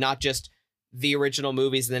prequels, and not just the original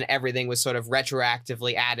movies and then everything was sort of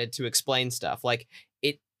retroactively added to explain stuff. Like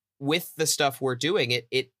it, with the stuff we're doing,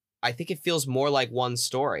 I think it feels more like one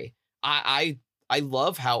story. I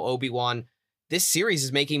love how Obi-Wan, this series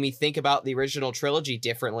is making me think about the original trilogy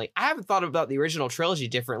differently. I haven't thought about the original trilogy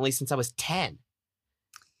differently since I was 10.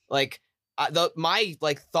 Like my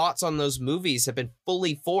like thoughts on those movies have been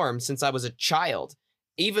fully formed since I was a child,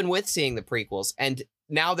 even with seeing the prequels. And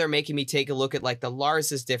now they're making me take a look at like the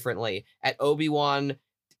Larses differently, at Obi-Wan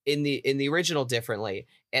in the original differently,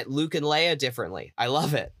 at Luke and Leia differently. I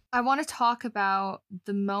love it. I want to talk about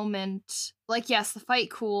the moment, like, yes, the fight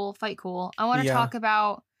cool. I want to talk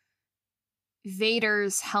about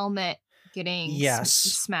Vader's helmet getting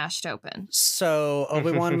smashed open. So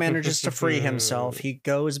Obi-Wan manages to free himself. He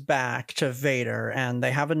goes back to Vader and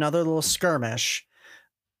they have another little skirmish.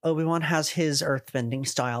 Obi-Wan has his earthbending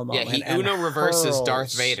style moment. Yeah, he Uno reverses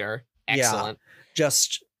Darth Vader. Excellent. Yeah,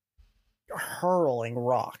 just hurling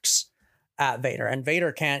rocks at Vader. And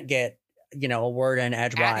Vader can't get, a word in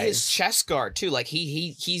edgewise. At his chest guard, too. Like,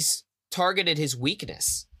 he's targeted his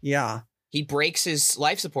weakness. Yeah. He breaks his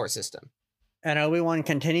life support system. And Obi-Wan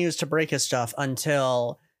continues to break his stuff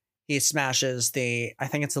until he smashes I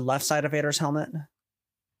think it's the left side of Vader's helmet.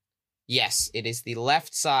 Yes, it is the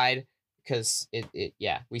left side, because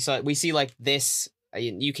we see like this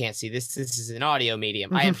you can't see this. This is an audio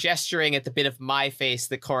medium. I am gesturing at the bit of my face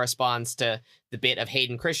that corresponds to the bit of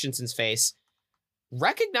Hayden Christensen's face.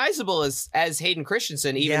 Recognizable as Hayden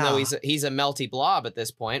Christensen, even though he's a melty blob at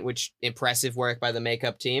this point, which impressive work by the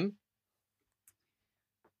makeup team.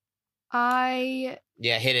 Yeah,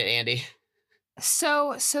 hit it, Andy.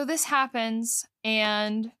 So this happens,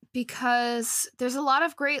 and because there's a lot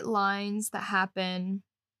of great lines that happen.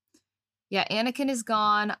 Yeah, Anakin is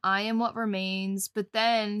gone. I am what remains. But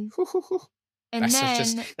then, and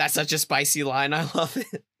that's such a spicy line. I love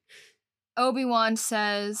it. Obi-Wan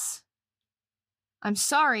says, "I'm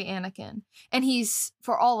sorry, Anakin," and he's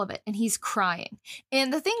for all of it, and he's crying.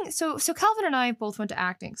 And the thing, so Calvin and I both went to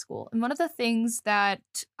acting school, and one of the things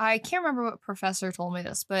that I can't remember what professor told me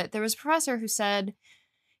this, but there was a professor who said,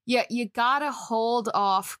 "Yeah, you gotta hold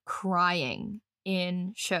off crying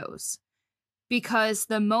in shows." Because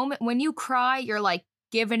the moment when you cry, you're like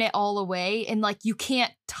giving it all away, and like you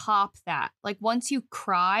can't top that. Like once you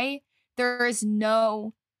cry, there's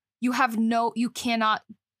no way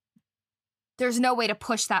to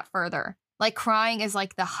push that further. Like crying is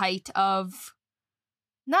like the height of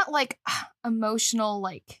not like emotional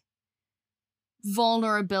like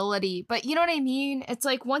vulnerability, but you know what I mean? It's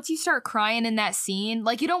like once you start crying in that scene,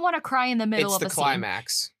 like you don't want to cry in the middle of a scene. It's the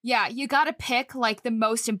climax. Yeah, you got to pick like the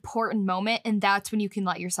most important moment, and that's when you can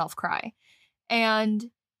let yourself cry. And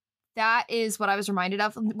that is what I was reminded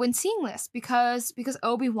of when seeing this, because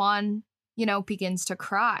Obi-Wan, begins to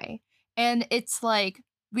cry. And it's like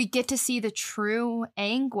we get to see the true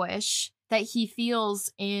anguish that he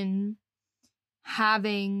feels in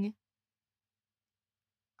having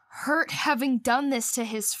done this to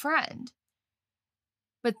his friend.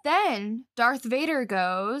 But then Darth Vader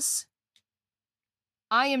goes,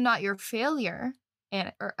 "I am not your failure,"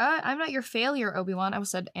 I'm not your failure, Obi-Wan. I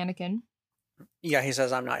almost said Anakin. Yeah, he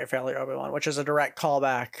says, "I'm not your failure, Obi-Wan," which is a direct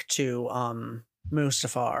callback to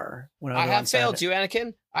Mustafar. When I have failed you,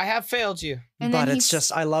 Anakin. I have failed you. But it's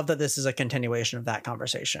just, I love that this is a continuation of that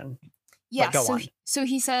conversation. Yeah, go on. So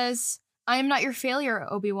he says, "I am not your failure,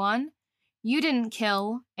 Obi-Wan. You didn't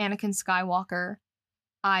kill Anakin Skywalker.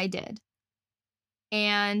 I did."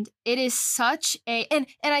 And it is such a, and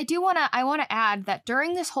I want to add that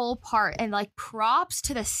during this whole part, and like props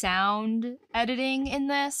to the sound editing in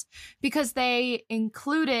this, because they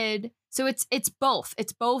included, so it's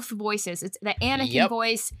both voices. It's the Anakin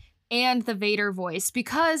voice and the Vader voice,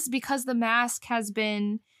 because the mask has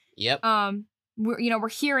been, we're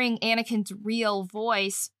hearing Anakin's real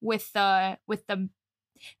voice with the,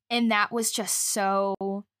 and that was just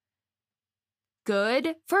so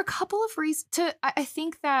good for a couple of reasons. I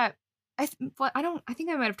think I might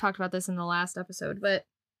have talked about this in the last episode, but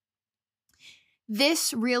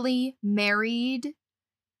this really married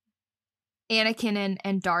Anakin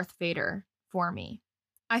and Darth Vader for me.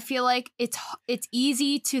 I feel like it's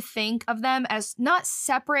easy to think of them as not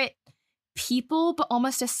separate people, but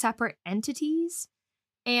almost as separate entities.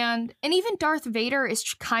 And even Darth Vader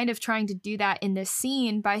is kind of trying to do that in this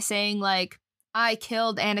scene by saying, like, "I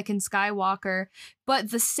killed Anakin Skywalker."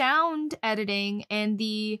 But the sound editing and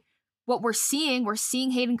what we're seeing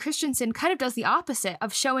Hayden Christensen kind of does the opposite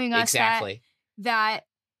of showing us that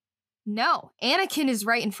no, Anakin is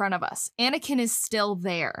right in front of us. Anakin is still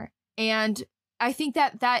there. And I think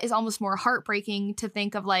that is almost more heartbreaking to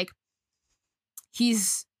think of, like,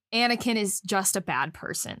 Anakin is just a bad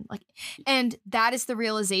person. Like, and that is the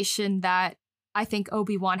realization that I think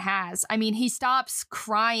Obi-Wan has. I mean, he stops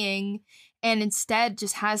crying and instead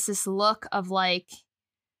just has this look of like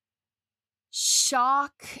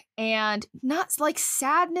shock and not like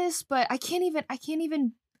sadness, but I can't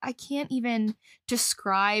even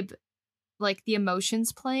describe like the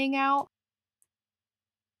emotions playing out.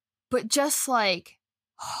 But just like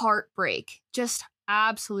heartbreak, just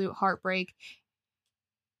absolute heartbreak.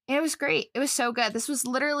 And it was great. It was so good. This was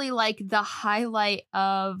literally like the highlight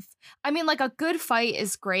of, I mean, like a good fight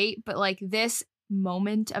is great, but like this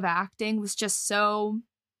moment of acting was just so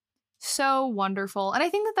wonderful. And I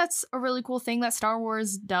think that that's a really cool thing that Star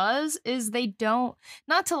Wars does, is they don't,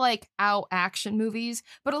 not to like out action movies,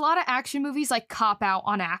 but a lot of action movies like cop out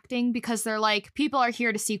on acting because they're like, people are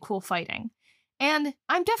here to see cool fighting. And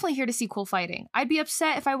I'm definitely here to see cool fighting. I'd be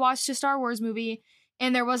upset if I watched a Star Wars movie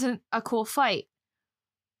and there wasn't a cool fight.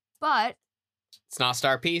 But it's not a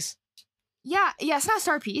star piece. Yeah, it's not a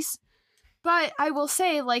star piece. But I will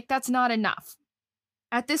say, like, that's not enough.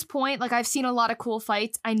 At this point, like, I've seen a lot of cool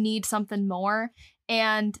fights. I need something more.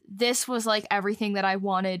 And this was like everything that I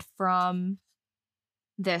wanted from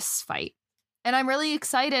this fight. And I'm really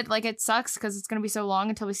excited. Like, it sucks because it's going to be so long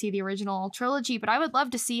until we see the original trilogy. But I would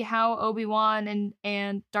love to see how Obi-Wan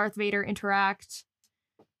and Darth Vader interact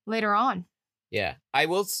later on. Yeah, I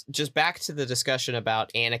will just back to the discussion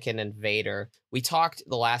about Anakin and Vader. We talked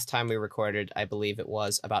the last time we recorded, I believe it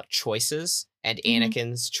was, about choices and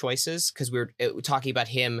Anakin's choices, because we were talking about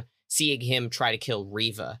seeing him try to kill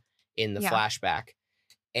Reva in the flashback.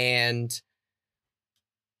 And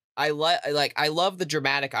I love the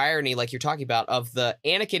dramatic irony, like you're talking about, of the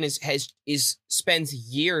Anakin spends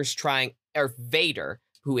years trying, or Vader,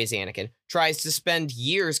 who is Anakin, tries to spend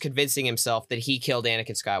years convincing himself that he killed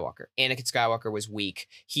Anakin Skywalker. Anakin Skywalker was weak.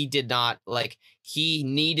 He did not, he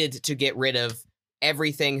needed to get rid of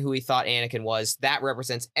everything who he thought Anakin was. That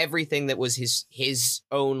represents everything that was his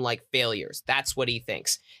own, failures. That's what he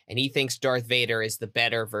thinks. And he thinks Darth Vader is the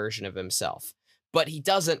better version of himself. But he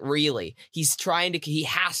doesn't really. He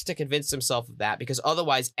has to convince himself of that, because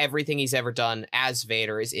otherwise everything he's ever done as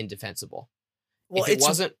Vader is indefensible. Well,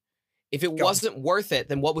 if it wasn't worth it,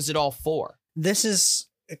 then what was it all for? This is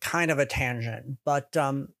kind of a tangent, but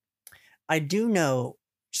I do know,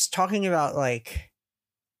 just talking about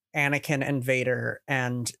Anakin and Vader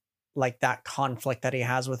and that conflict that he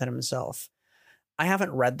has within himself. I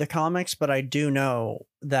haven't read the comics, but I do know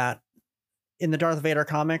that in the Darth Vader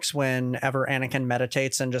comics, whenever Anakin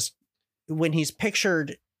meditates and just when he's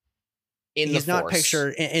pictured he's not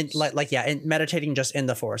pictured in meditating just in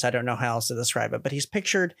the Force. I don't know how else to describe it, but he's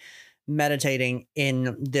pictured meditating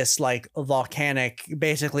in this volcanic,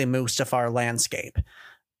 basically Mustafar landscape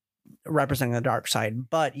representing the dark side.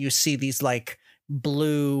 But you see these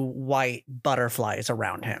blue, white butterflies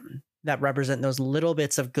around him that represent those little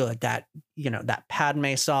bits of good that, that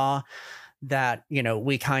Padme saw, that,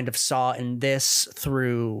 we kind of saw in this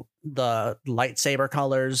through the lightsaber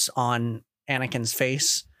colors on Anakin's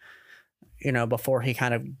face, before he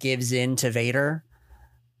kind of gives in to Vader.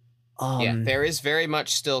 There is very much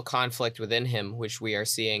still conflict within him, which we are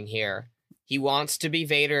seeing here. He wants to be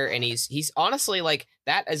Vader, and he's honestly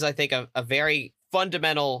that is, I think, a very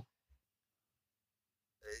fundamental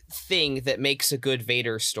thing that makes a good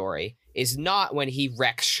Vader story, is not when he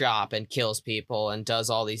wrecks shop and kills people and does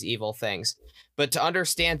all these evil things, but to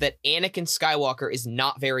understand that Anakin Skywalker is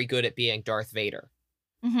not very good at being Darth Vader.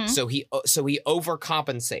 Mm-hmm. So he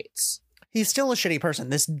overcompensates. He's still a shitty person.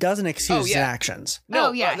 This doesn't excuse his actions.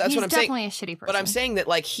 No, that's he's what I'm definitely saying. A shitty person. But I'm saying that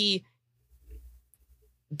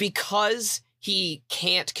because he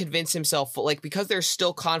can't convince himself, because there's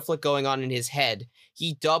still conflict going on in his head,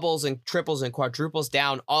 he doubles and triples and quadruples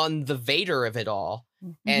down on the Vader of it all,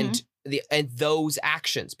 and those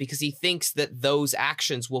actions, because he thinks that those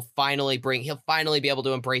actions will he'll finally be able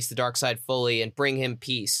to embrace the dark side fully and bring him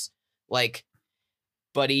peace.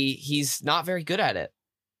 But he's not very good at it.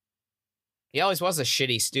 He always was a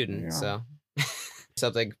shitty student. So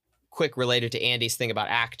something quick related to Andy's thing about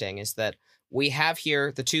acting is that we have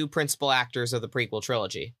here the two principal actors of the prequel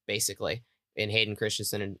trilogy, basically, in Hayden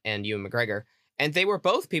Christensen and Ewan McGregor. And they were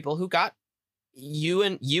both people who got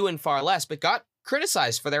Ewan far less, but got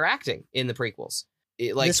criticized for their acting in the prequels.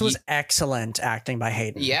 This was excellent acting by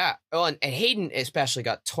Hayden. Yeah. Oh, and Hayden especially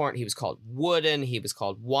got torn. He was called wooden. He was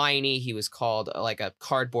called whiny. He was called a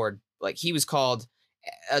cardboard. He was called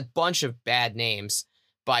a bunch of bad names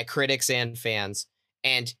by critics and fans.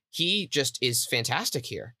 And he just is fantastic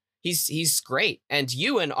here. He's great. And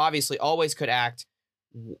Ewan obviously always could act,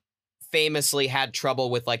 famously had trouble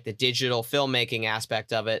with the digital filmmaking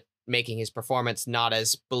aspect of it, making his performance not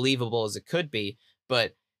as believable as it could be.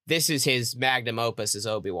 But this is his magnum opus as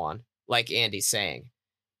Obi-Wan, like Andy's saying.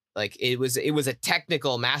 It was a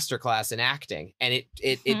technical masterclass in acting, and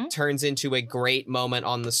it turns into a great moment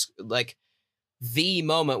on the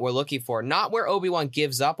moment we're looking for, not where Obi-Wan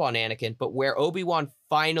gives up on Anakin, but where Obi-Wan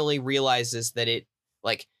finally realizes that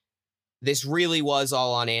this really was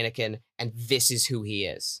all on Anakin, and this is who he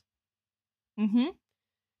is. Mm-hmm.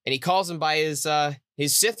 And he calls him by his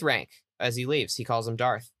Sith rank as he leaves. He calls him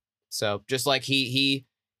Darth. So just like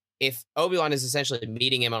if Obi-Wan is essentially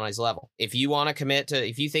meeting him on his level. If you want to commit to,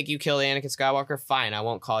 if you think you killed Anakin Skywalker, fine, I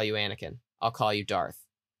won't call you Anakin. I'll call you Darth.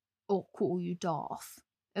 I'll call you Darth.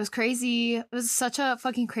 It was crazy. It was such a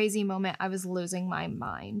fucking crazy moment. I was losing my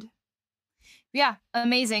mind. Yeah,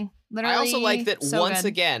 amazing. Literally. I also like that so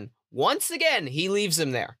once again, he leaves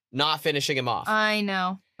him there, not finishing him off. I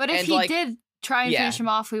know. But if he did try and finish him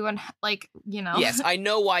off, we wouldn't, Yes, I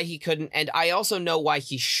know why he couldn't, and I also know why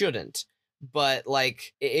he shouldn't. But it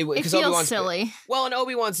feels Obi-Wan's silly. Well, and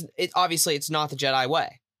Obi-Wan's obviously it's not the Jedi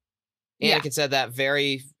way. Anakin said that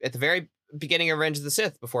at the very beginning of Revenge of the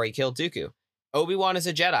Sith before he killed Dooku. Obi-Wan is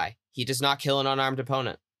a Jedi. He does not kill an unarmed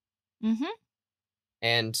opponent. Mm-hmm.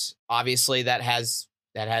 And obviously that has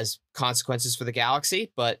consequences for the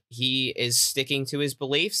galaxy, but he is sticking to his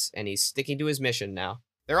beliefs and he's sticking to his mission now.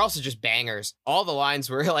 They're also just bangers. All the lines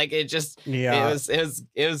were like it Yeah.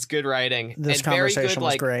 it was good writing. This and very conversation good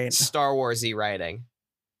was like great. Star Wars-y writing.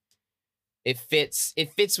 It fits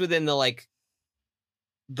within the like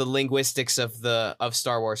the linguistics of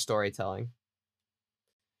Star Wars storytelling.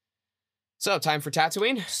 So, time for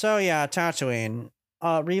Tatooine. So yeah, Tatooine.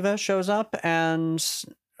 Riva shows up and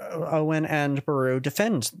Owen and Beru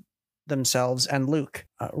defend themselves and Luke.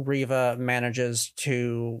 Riva manages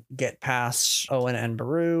to get past Owen and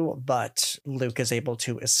Beru, but Luke is able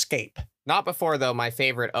to escape. Not before, though, my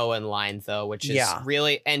favorite Owen line, though, which is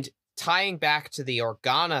really... And tying back to the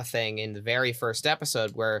Organa thing in the very first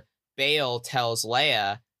episode where Bail tells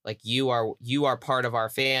Leia, like, you are part of our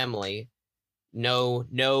family.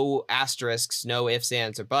 No asterisks, no ifs,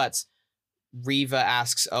 ands, or buts. Riva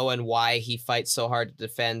asks Owen why he fights so hard to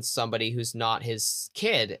defend somebody who's not his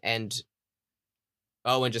kid, and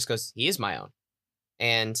Owen just goes, "He is my own,"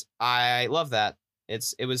 and I love that.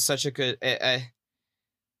 It was such a good.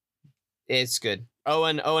 It's good.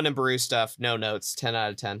 Owen and Beru stuff. No notes. 10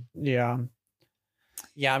 out of 10. Yeah.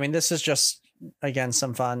 I mean, this is just again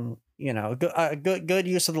some fun. Good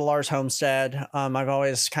use of the Lars homestead. I've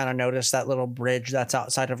always kind of noticed that little bridge that's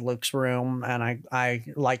outside of Luke's room, and I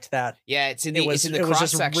liked that. Yeah, it's in the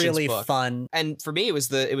cross sections really book. Fun. And for me, it was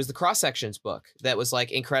the cross sections book that was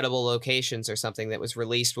like incredible locations or something that was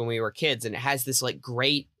released when we were kids, and it has this like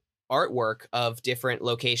great artwork of different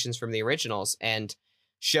locations from the originals and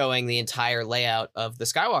showing the entire layout of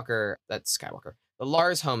the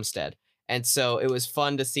Lars homestead. And so it was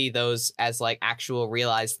fun to see those as like actual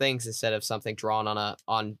realized things instead of something drawn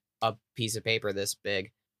on a piece of paper this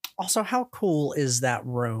big. Also, how cool is that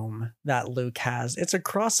room that Luke has? It's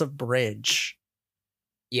across a bridge.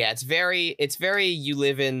 Yeah, it's very you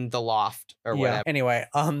live in the loft or whatever. Anyway,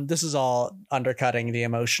 this is all undercutting the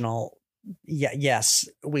emotional. Yeah, yes,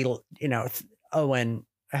 Owen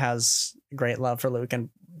has great love for Luke, and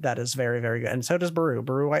that is very, very good. And so does Beru.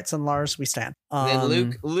 Beru Whites and Lars, we stand. Then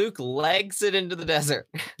Luke legs it into the desert.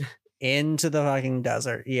 Into the fucking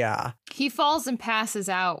desert, yeah. He falls and passes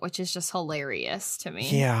out, which is just hilarious to me.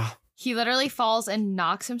 Yeah. He literally falls and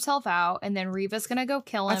knocks himself out, and then Riva's gonna go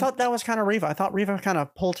kill him. I thought that was kind of Riva. I thought Riva kind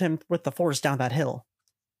of pulled him with the force down that hill.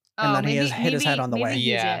 And then he hit his head on the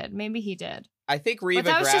way. Maybe he did. I think Riva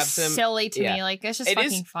but that was grabs just him. Silly to me. Like, it's just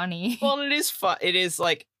fucking funny. Well, it is fun. It is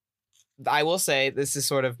like, I will say this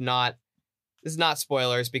is not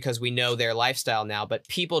spoilers because we know their lifestyle now, but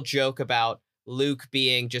people joke about Luke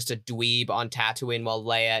being just a dweeb on Tatooine while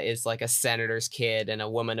Leia is like a senator's kid and a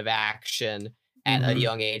woman of action at a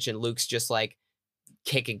young age, and Luke's just like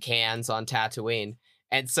kicking cans on Tatooine.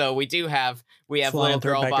 And so we have little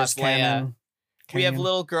girl boss Leia. We have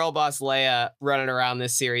little girl boss Leia running around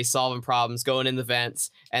this series, solving problems, going in the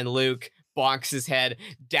vents, and Luke bonks his head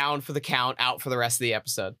down for the count, out for the rest of the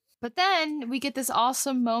episode. But then we get this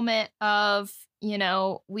awesome moment of,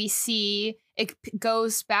 we see it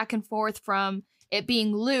goes back and forth from it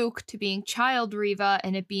being Luke to being child Riva,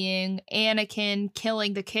 and it being Anakin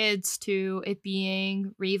killing the kids to it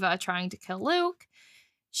being Riva trying to kill Luke.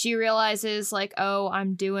 She realizes like, oh,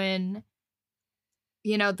 I'm doing,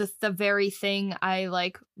 the very thing I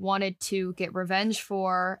like wanted to get revenge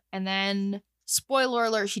for. And then spoiler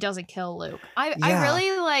alert, she doesn't kill Luke. I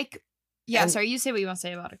really like. Yeah, sorry, you say what you want to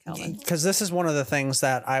say about it, Kelvin. Because this is one of the things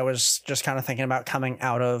that I was just kind of thinking about coming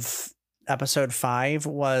out of episode 5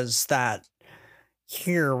 was that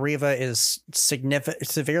here Riva is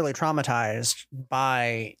severely traumatized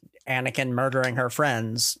by Anakin murdering her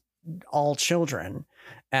friends, all children.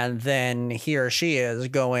 And then here she is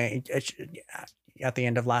going, at the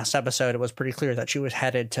end of last episode, it was pretty clear that she was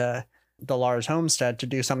headed to the Lars homestead to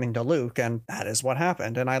do something to Luke, and that is what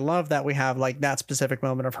happened. And I love that we have like that specific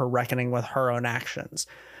moment of her reckoning with her own actions,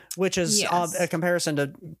 which is a comparison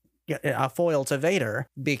to a foil to Vader,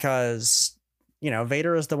 because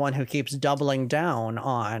Vader is the one who keeps doubling down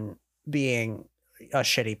on being a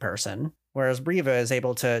shitty person, whereas Riva is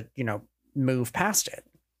able to move past it.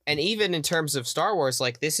 And even in terms of Star Wars,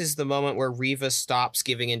 like this is the moment where Riva stops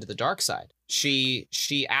giving into the dark side. She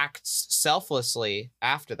acts selflessly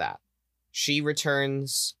after that. She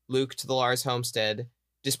returns Luke to the Lars homestead,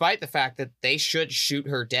 despite the fact that they should shoot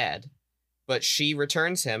her dead. But she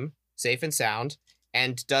returns him safe and sound,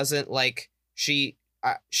 and doesn't like she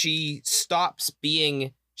stops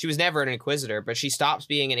being. She was never an Inquisitor, but she stops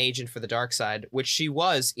being an agent for the dark side, which she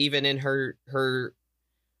was even in her.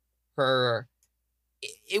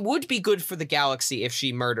 It would be good for the galaxy if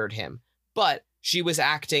she murdered him, but she was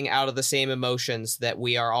acting out of the same emotions that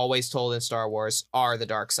we are always told in Star Wars are the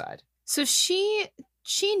dark side. So she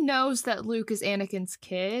she knows that Luke is Anakin's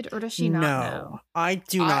kid, or does she not know? I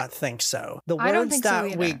do not think so. The I don't words think so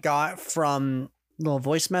that we either. got from the little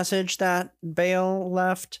voice message that Bale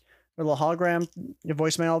left, or little hologram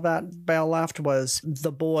voicemail that Bale left, was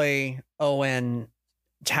the boy Owen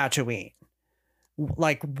Tatooine.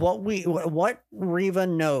 Like what Reva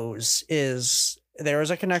knows is there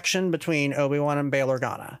is a connection between Obi-Wan and Bail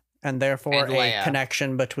Organa, and therefore And a Leia.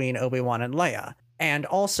 connection between Obi-Wan and Leia. And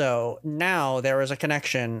also now there is a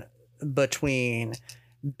connection between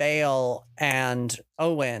Bail and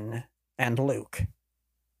Owen and Luke.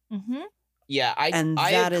 Mm-hmm. Yeah, I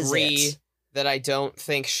that is agree it. that I don't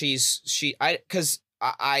think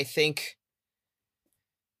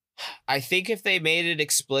I think if they made it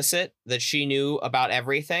explicit that she knew about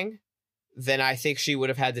everything, then I think she would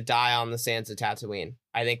have had to die on the sands of Tatooine.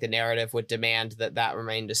 I think the narrative would demand that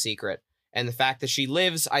remained a secret. And the fact that she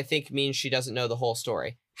lives, I think, means she doesn't know the whole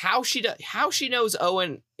story. How she knows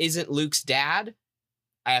Owen isn't Luke's dad,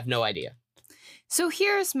 I have no idea. So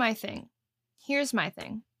here's my thing.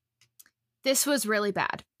 This was really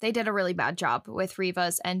bad. They did a really bad job with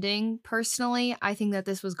Reva's ending. Personally, I think that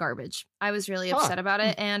this was garbage. I was really upset about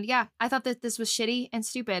it. And yeah, I thought that this was shitty and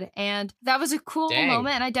stupid. And that was a cool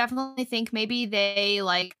moment. And I definitely think maybe they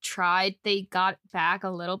they got back a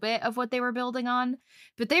little bit of what they were building on.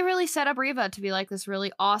 But they really set up Reva to be like this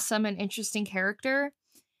really awesome and interesting character.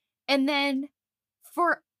 And then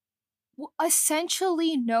for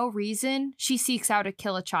essentially no reason, she seeks out to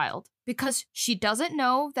kill a child. Because she doesn't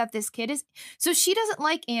know that this kid is... So she doesn't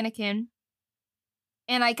like Anakin.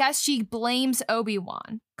 And I guess she blames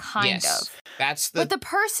Obi-Wan. Kind of. But the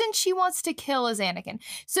person she wants to kill is Anakin.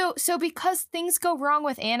 So because things go wrong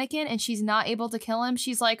with Anakin and she's not able to kill him,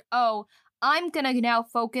 she's like, oh, I'm gonna now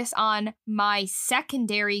focus on my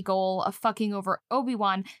secondary goal of fucking over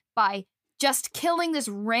Obi-Wan by just killing this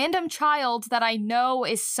random child that I know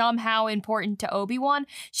is somehow important to Obi-Wan.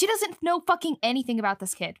 She doesn't know fucking anything about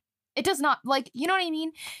this kid. It does not, you know what I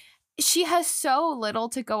mean? She has so little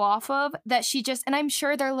to go off of that she just, and I'm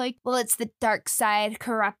sure they're like, well, it's the dark side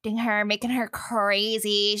corrupting her, making her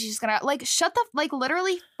crazy. She's gonna, shut the,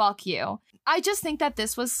 literally, fuck you. I just think that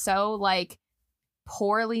this was so,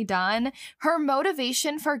 poorly done. Her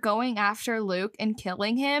motivation for going after Luke and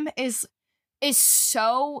killing him is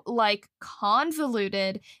so,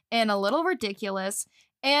 convoluted and a little ridiculous.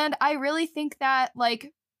 And I really think that,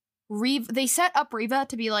 they set up Reva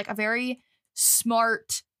to be a very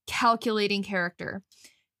smart, calculating character.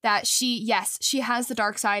 That she has the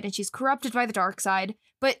dark side and she's corrupted by the dark side,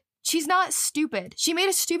 but she's not stupid. She made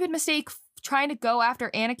a stupid mistake trying to go after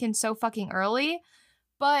Anakin so fucking early,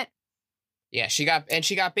 but yeah, she got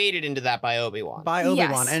baited into that by Obi-Wan.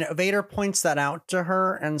 Yes. And Vader points that out to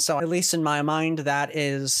her, and so at least in my mind, that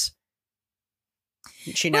is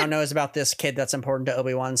she now knows about this kid that's important to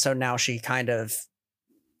Obi-Wan, so now she kind of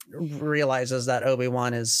realizes that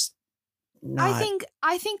Obi-Wan is not...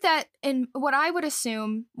 I think that in what I would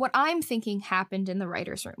assume, what I'm thinking happened in the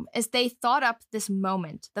writer's room is they thought up this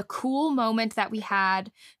moment, the cool moment that we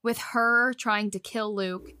had with her trying to kill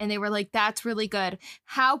Luke, and they were like, that's really good.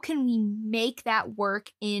 How can we make that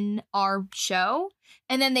work in our show?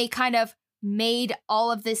 And then they kind of made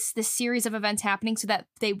all of this series of events happening so that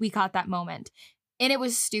we got that moment. And it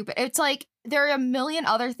was stupid. It's there are a million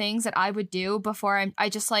other things that I would do before I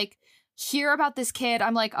just hear about this kid.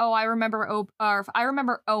 I'm like, oh, I remember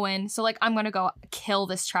Owen. So I'm going to go kill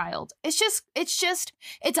this child. It's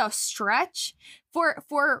a stretch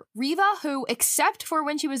for Reva, who, except for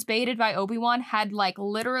when she was baited by Obi-Wan, had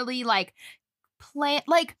literally planned,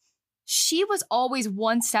 she was always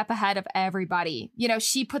one step ahead of everybody. You know,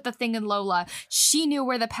 she put the thing in Lola. She knew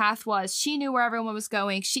where the path was. She knew where everyone was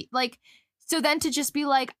going. So then to just be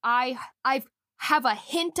I have a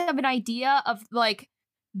hint of an idea of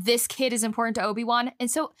this kid is important to Obi-Wan.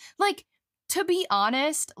 And so to be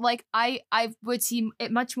honest, I would seem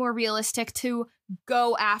it much more realistic to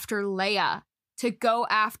go after Leia, to go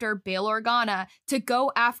after Bail Organa, to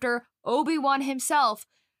go after Obi-Wan himself,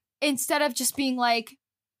 instead of just being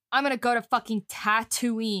I'm gonna go to fucking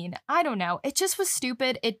Tatooine. I don't know. It just was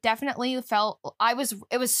stupid. It definitely felt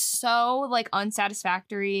it was so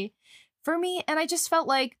unsatisfactory for me, and I just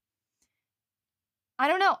felt I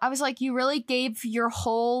don't know. I was you really gave your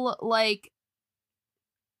whole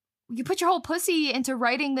you put your whole pussy into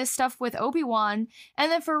writing this stuff with Obi-Wan,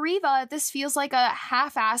 and then for Reva, this feels like a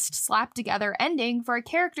half-assed slapped together ending for a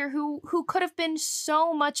character who could have been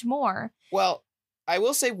so much more. Well, I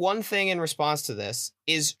will say one thing in response to this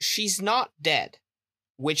is she's not dead,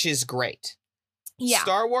 which is great. Yeah.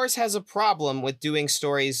 Star Wars has a problem with doing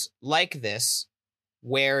stories like this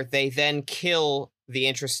where they then kill the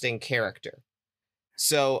interesting character.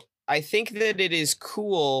 So I think that it is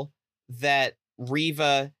cool that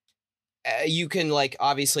Riva, you can like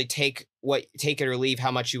obviously take it or leave how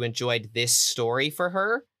much you enjoyed this story for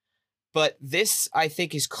her. But this, I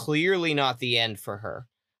think, is clearly not the end for her.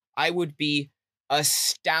 I would be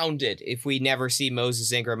astounded if we never see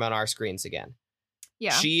Moses Ingram on our screens again.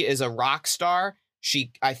 Yeah. She is a rock star.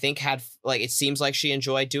 She, I think, had like, it seems like she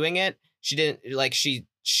enjoyed doing it. She didn't like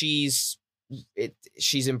she's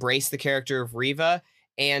embraced the character of Riva,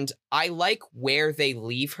 and I like where they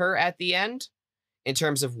leave her at the end in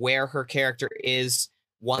terms of where her character is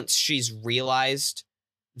once she's realized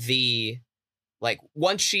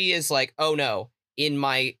once she is like, oh no, in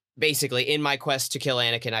my quest to kill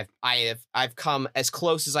Anakin, I've come as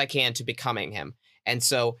close as I can to becoming him. And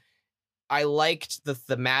so I liked the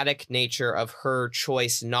thematic nature of her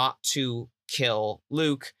choice not to kill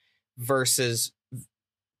Luke versus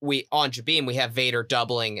on Jabeam, we have Vader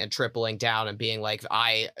doubling and tripling down and being like,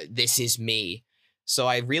 this is me. So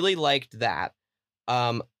I really liked that.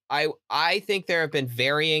 I think there have been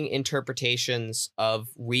varying interpretations of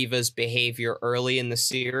Riva's behavior early in the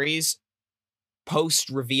series,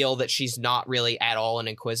 post-reveal that she's not really at all an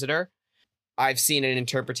Inquisitor. I've seen an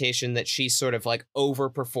interpretation that she's sort of like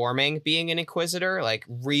overperforming being an Inquisitor, like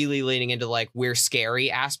really leaning into like we're scary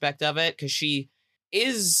aspect of it, because she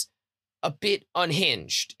is a bit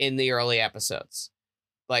unhinged in the early episodes.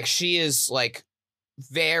 Like she is like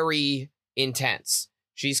very intense.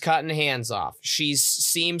 She's cutting hands off. She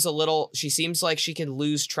seems like she can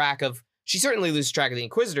lose track of, she certainly loses track of the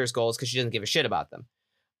Inquisitor's goals because she doesn't give a shit about them.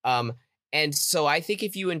 And so I think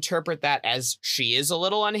if you interpret that as she is a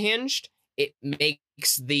little unhinged, it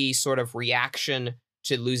makes the sort of reaction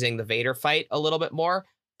to losing the Vader fight a little bit more.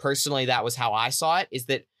 Personally, that was how I saw it, is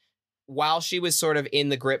that while she was sort of in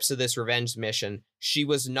the grips of this revenge mission, she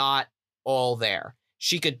was not all there.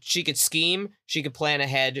 She could scheme, she could plan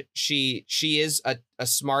ahead. She is a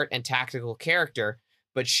smart and tactical character,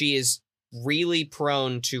 but she is really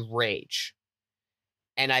prone to rage.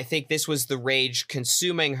 And I think this was the rage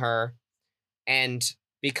consuming her. And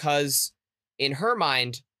because in her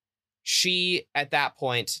mind, she, at that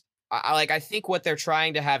point, I think what they're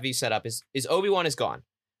trying to have you set up is Obi-Wan is gone.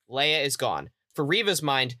 Leia is gone. For Riva's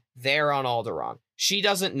mind, they're on Alderaan. She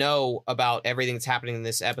doesn't know about everything that's happening in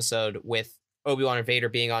this episode with Obi-Wan and Vader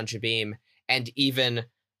being on Jabeam, and even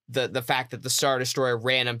the fact that the Star Destroyer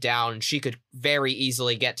ran them down, and she could very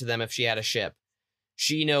easily get to them if she had a ship.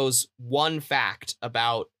 She knows one fact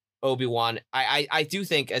about Obi-Wan. I do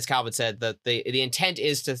think, as Calvin said, that the intent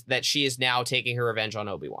is that she is now taking her revenge on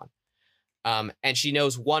Obi-Wan. And she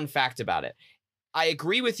knows one fact about it. I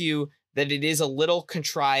agree with you that it is a little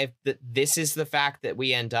contrived that this is the fact that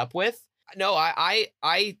we end up with. No, I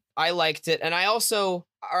liked it, and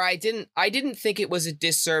I didn't think it was a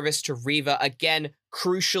disservice to Riva, again,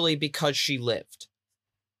 crucially because she lived.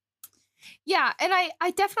 Yeah, and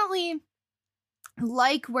I definitely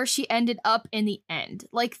like where she ended up in the end.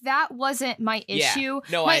 Like, that wasn't my issue.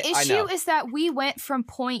 Yeah. No, my I issue know. is that we went from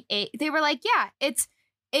point A. They were like, yeah,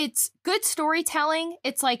 it's good storytelling.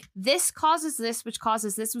 It's like, this causes this, which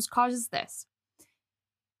causes this, which causes this.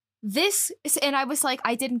 And I was like,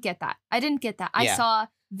 I didn't get that. Yeah. I saw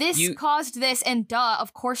this caused this, and duh,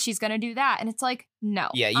 of course she's gonna do that. And it's like, no.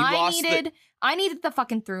 Yeah, I needed the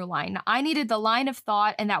fucking through line. I needed the line of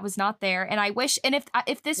thought, and that was not there. And I wish, and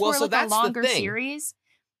if this were like a longer series,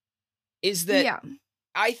 is that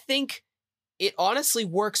I think it honestly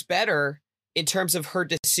works better in terms of her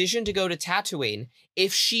decision to go to Tatooine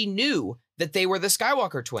if she knew that they were the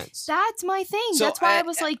Skywalker twins. That's my thing. So, that's why I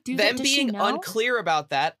was like, them being unclear about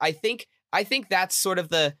that. I think that's sort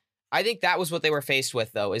of I think that was what they were faced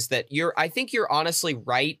with, though, is that I think you're honestly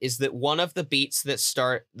right, is that one of the beats that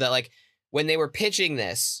like when they were pitching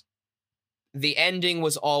this, the ending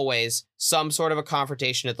was always some sort of a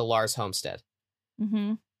confrontation at the Lars homestead.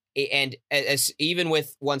 Mm-hmm. And even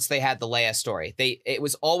with once they had the Leia story, it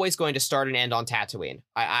was always going to start and end on Tatooine.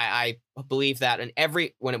 I believe that, and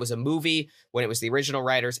when it was a movie, when it was the original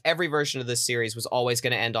writers, every version of this series was always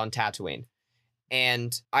going to end on Tatooine.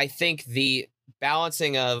 And I think the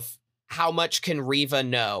balancing of how much can Riva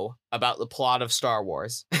know about the plot of Star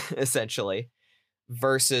Wars, essentially,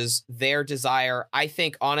 versus their desire. I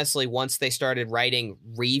think, honestly, once they started writing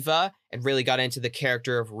Riva and really got into the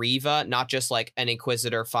character of Riva, not just like an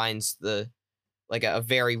Inquisitor finds a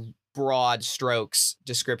very broad strokes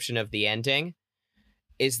description of the ending,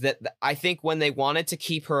 is that I think when they wanted to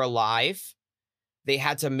keep her alive, they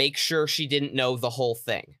had to make sure she didn't know the whole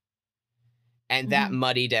thing. And that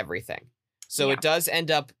muddied everything. So it does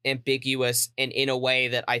end up ambiguous and in a way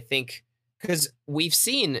that I think because we've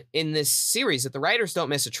seen in this series that the writers don't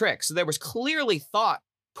miss a trick. So there was clearly thought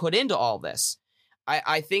put into all this.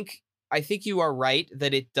 I think you are right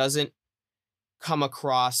that it doesn't come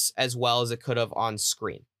across as well as it could have on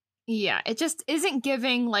screen. Yeah, it just isn't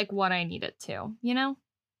giving like what I need it to, you know?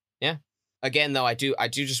 Yeah. Again, though, I do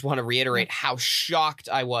just want to reiterate how shocked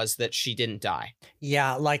I was that she didn't die.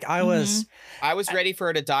 Yeah, like I Mm-hmm. was ready for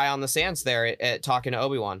her to die on the sands there at talking to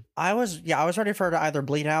Obi-Wan. I was ready for her to either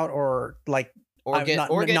bleed out or like Or get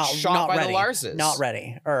shot by ready. the Larses. Not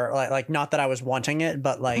ready. Or like not that I was wanting it,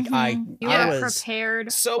 but like You I were was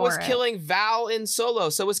prepared. So for was it. killing Val in Solo.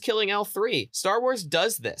 So was killing L3. Star Wars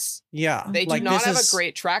does this. Yeah. They do like, not this have is- a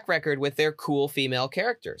great track record with their cool female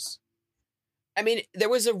characters. I mean, there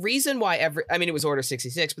was a reason why it was Order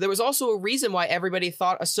 66, but there was also a reason why everybody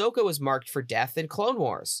thought Ahsoka was marked for death in Clone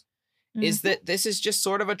Wars. Is Mm-hmm. that this is just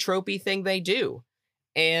sort of a tropey thing they do.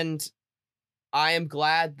 And I am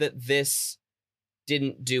glad that this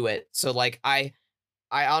didn't do it. So like I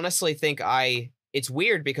honestly think it's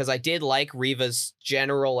weird because I did like Reva's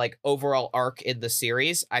general like overall arc in the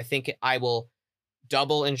series. I think I will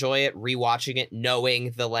double enjoy it rewatching it,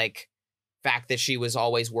 knowing the like fact that she was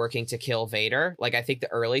always working to kill Vader. Like I think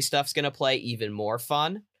the early stuff's gonna play even more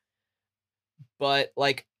fun. But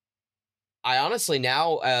like I honestly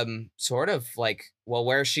now sort of like, well,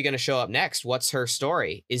 where is she going to show up next? What's her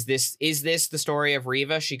story? Is this the story of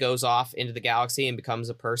Reva? She goes off into the galaxy and becomes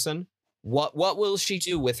a person. What will she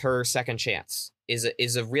do with her second chance?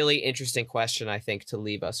 Is a really interesting question, I think, to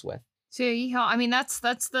leave us with. So yeah, I mean that's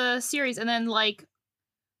the series, and then like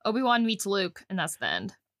Obi-Wan meets Luke, and that's the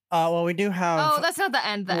end. Well, we do have. Oh, that's not the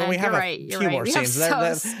end. The well, end. we have You're a right. You're few right. more We have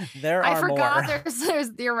scenes. There I are forgot. more.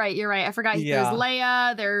 There's. You're right. You're right. I forgot. Yeah. There's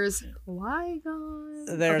Leia. There's Qui-Gon.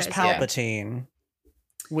 There's Okay, so yeah. Palpatine.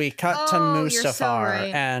 We cut to Oh, you're so Mustafar,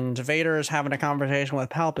 right. and Vader is having a conversation with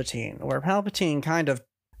Palpatine, where Palpatine kind of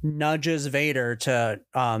nudges Vader to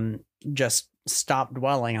just stop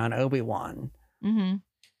dwelling on Obi-Wan. Mm-hmm.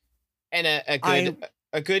 And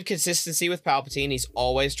a good consistency with Palpatine. He's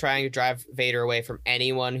always trying to drive Vader away from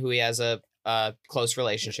anyone who he has a close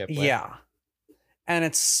relationship with. Yeah, and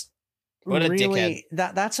it's What a really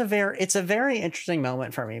it's a very interesting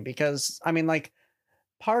moment for me because I mean, like,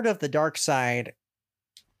 part of the dark side.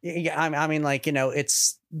 Yeah, I mean, like, you know,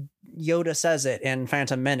 it's Yoda says it in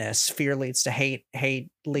Phantom Menace: fear leads to hate,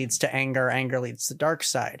 hate leads to anger, anger leads to dark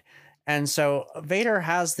side. And so Vader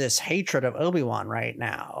has this hatred of Obi-Wan right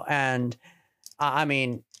now, and I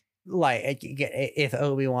mean, like, if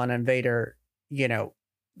Obi-Wan and Vader, you know,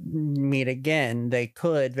 meet again, they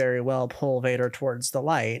could very well pull Vader towards the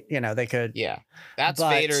light. You know, they could. Yeah, that's But-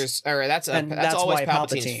 Vader's, or that's and always why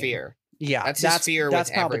Palpatine's fear. Yeah, That's his fear with That's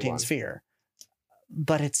everyone. Palpatine's fear.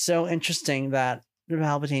 But it's so interesting that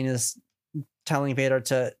Palpatine is telling Vader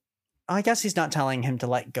to. I guess he's not telling him to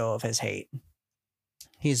let go of his hate.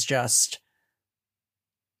 He's just,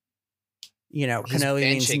 you know, He's Kenobi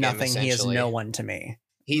means benching him, nothing. He is essentially. no one to me.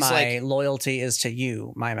 He's My like, loyalty is to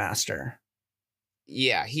you, my master.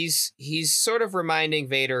 yeah, he's sort of reminding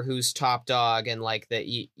Vader who's top dog, and like that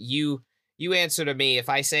you answer to me. If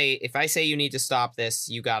I say you need to stop this,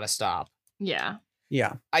 you gotta stop. Yeah.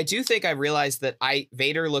 Yeah. I do think I realized that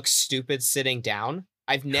Vader looks stupid sitting down.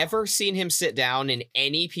 I've never seen him sit down in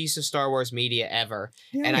any piece of Star Wars media ever.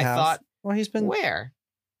 Yeah, And we I have. thought, well, he's been where?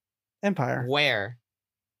 Empire. Where?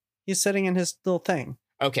 He's sitting in his little thing.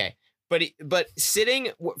 Okay. But sitting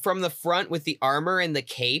from the front with the armor and the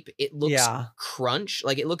cape, it looks Yeah. crunch.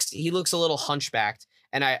 Like he looks a little hunchbacked.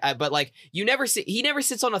 And but like he never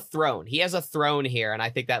sits on a throne. He has a throne here, and I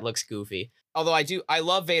think that looks goofy. Although I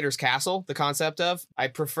love Vader's castle, the concept of. I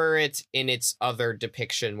prefer it in its other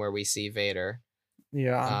depiction where we see Vader.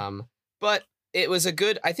 Yeah. But it was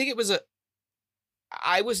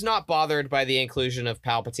I was not bothered by the inclusion of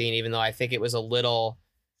Palpatine, even though I think it was a little.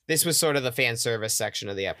 This was sort of the fan service section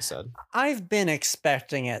of the episode. I've been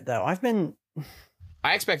expecting it though.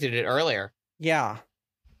 I expected it earlier. Yeah.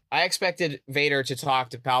 I expected Vader to talk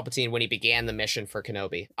to Palpatine when he began the mission for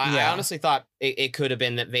Kenobi. I Yeah. honestly thought it could have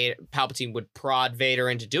been that Palpatine would prod Vader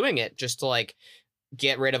into doing it just to like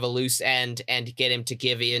get rid of a loose end and get him to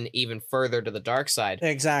give in even further to the dark side.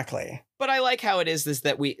 Exactly. But I like how it is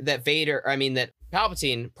that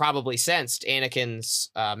Palpatine probably sensed Anakin's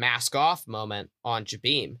mask off moment on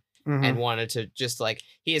Jabim Mhm. and wanted to just like,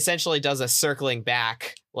 he essentially does a circling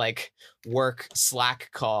back, like work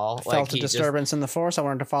Slack call. Felt like a disturbance in the force. I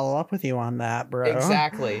wanted to follow up with you on that, bro.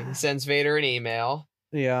 Exactly. He sends Vader an email.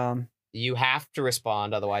 Yeah. You have to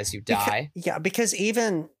respond, otherwise you die. Yeah, because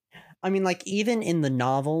even in the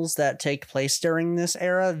novels that take place during this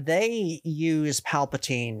era, they use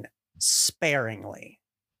Palpatine sparingly.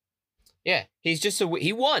 Yeah, he's just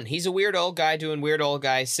he won. He's a weird old guy doing weird old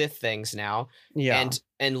guy Sith things now, Yeah.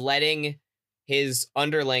 and letting his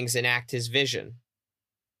underlings enact his vision.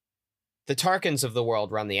 The Tarkins of the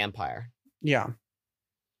world run the Empire. Yeah.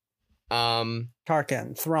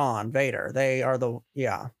 Tarkin, Thrawn, Vader. They are the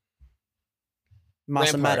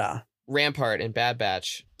Masameda. Rampart and Bad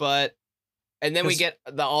Batch. And then we get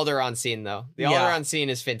the Alderaan scene, though. The Alderaan scene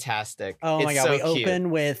is fantastic. Oh my It's god, so we cute.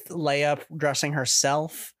 open with Leia dressing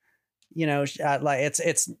herself. You know, like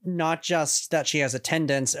it's not just that she has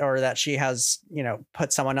attendants or that she has, you know,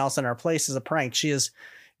 put someone else in her place as a prank. She is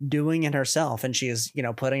doing it herself, and she is, you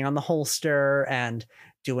know, putting on the holster and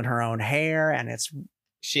doing her own hair, and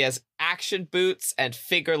She has action boots and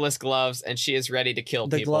fingerless gloves, and she is ready to kill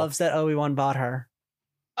the people. gloves that Obi-Wan bought her.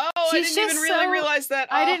 Oh, I She's didn't even just really so- realize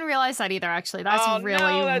that. I Oh. didn't realize that either, actually. That's Oh, really,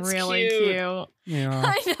 no, that's really cute. cute. Yeah.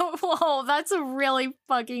 I know. Whoa, that's really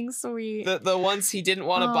fucking sweet. The ones he didn't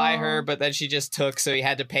want to buy her, Oh. but then she just took, so he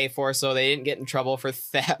had to pay for, so they didn't get in trouble for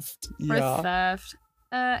theft. For theft.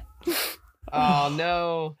 Oh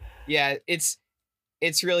no. Yeah, it's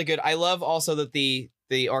really good. I love also that the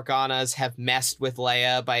Organas have messed with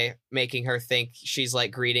Leia by making her think she's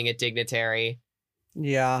like greeting a dignitary.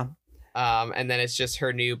 Yeah. And then it's just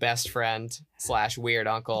her new best friend / weird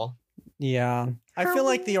uncle. Yeah. I feel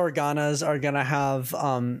like the Organas are gonna have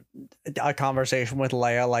a conversation with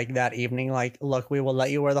Leia like that evening. Like, look, we will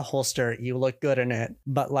let you wear the holster. You look good in it,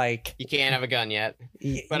 but like, You can't have a gun yet.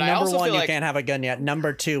 But I number also one, feel you like- can't have a gun yet.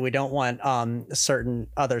 Number two, we don't want certain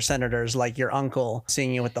other senators like your uncle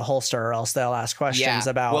seeing you with the holster, or else they'll ask questions Yeah.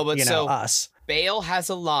 about Well, but so- us. Bale has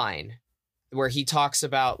a line where he talks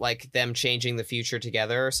about like them changing the future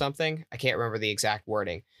together or something. I can't remember the exact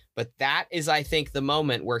wording, but that is, I think, the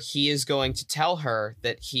moment where he is going to tell her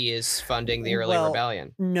that he is funding the early Well,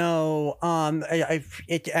 rebellion. No,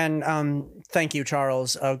 thank you,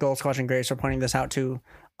 Charles, Gold Squatch and Grace, for pointing this out to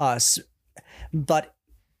us. But,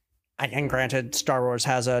 and granted, Star Wars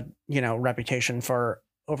has a reputation for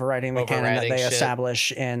overwriting the canon that Overwriting they shit.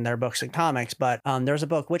 establish in their books and comics. But there's a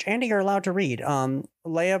book which Andy, you're allowed to read.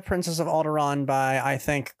 Leia, Princess of Alderaan by I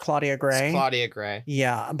think Claudia Gray. It's Claudia Gray.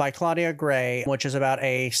 Yeah, by Claudia Gray, which is about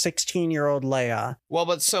a 16-year-old Leia. Well,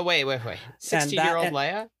 but so wait. 16-year-old and-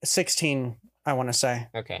 Leia? 16, I want to say.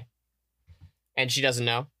 Okay. And she doesn't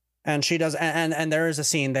know? And she does, and there is a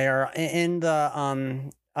scene. They are in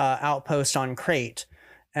the outpost on Crate,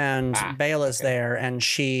 and Bale is there, and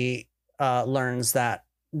she learns that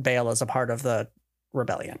Bale is a part of the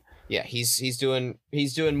rebellion. Yeah, he's doing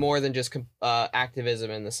more than just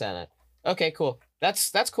activism in the Senate. Okay, cool.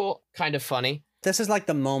 That's cool. Kind of funny. This is like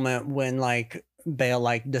the moment when like Bale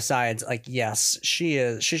like decides like, yes, she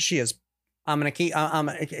is. She is. I'm gonna keep.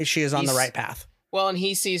 She is on the He's- right path. Well, and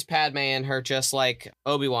he sees Padme and her just like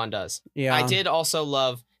Obi-Wan does. Yeah, I did also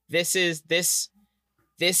love this is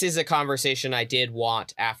a conversation I did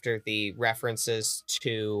want after the references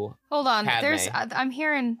to Hold on. Padme. There's. I'm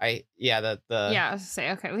hearing. the Yeah, I was gonna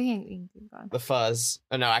say, okay, we can keep going. the fuzz.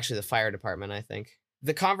 Oh no, actually the fire department, I think.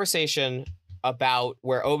 The conversation about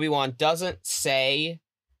where Obi-Wan doesn't say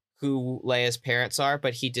who Leia's parents are,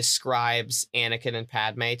 but he describes Anakin and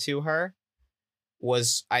Padme to her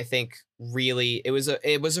was, I think, really it was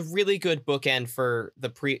a really good bookend for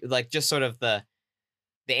the just sort of the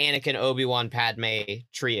Anakin, Obi-Wan, Padme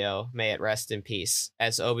trio, may it rest in peace,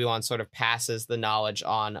 as Obi-Wan sort of passes the knowledge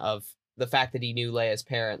on of the fact that he knew Leia's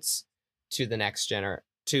parents to the next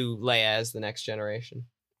to Leia as the next generation.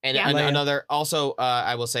 And Yeah. Leia. another, also,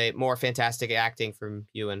 I will say, more fantastic acting from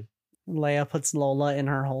Ewan. Leia puts Lola in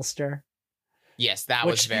her holster. Yes, that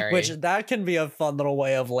was very... which that can be a fun little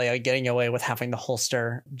way of Leia getting away with having the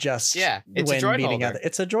holster just Yeah, it's a when droid meeting holder.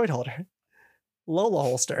 It's a droid holder. Lola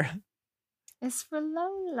holster. It's for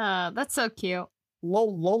Lola. That's so cute.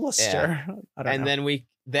 Lola-ster. I don't and know. then we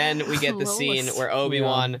get the scene Lois. where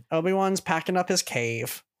Obi-Wan... Obi-Wan's packing up his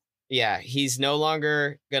cave. Yeah, he's no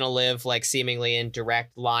longer gonna live like seemingly in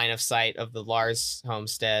direct line of sight of the Lars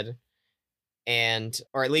homestead,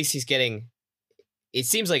 or at least he's getting. It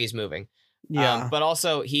seems like he's moving. Yeah. But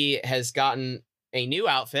also he has gotten a new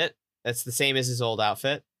outfit that's the same as his old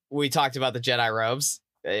outfit. We talked about the Jedi robes.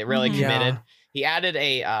 Really Mhm. committed. Yeah. He added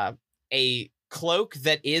a cloak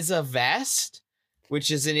that is a vest, which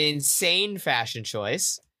is an insane fashion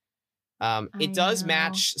choice. It does know.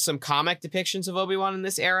 match some comic depictions of Obi-Wan in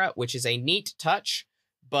this era, which is a neat touch,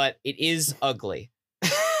 but it is ugly.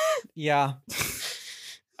 Yeah.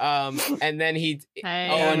 And then he, Hey.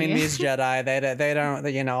 Oh, I and mean, these Jedi, they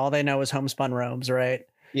don't, all they know is homespun robes, right?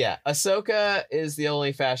 yeah, Ahsoka is the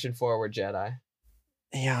only fashion forward Jedi.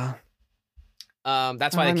 Yeah.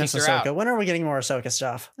 That's why I they miss kicked her Ahsoka. out. When are we getting more Ahsoka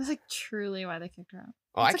stuff? That's like truly why they kicked her out.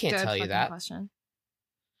 Oh, I That's a can't good tell you fucking that. question.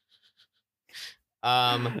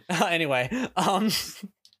 Anyway, I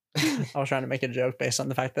was trying to make a joke based on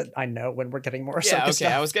the fact that I know when we're getting more Ahsoka Yeah, okay.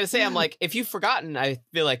 stuff. I was gonna say, I'm like, if you've forgotten, I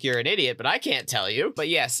feel like you're an idiot, but I can't tell you. But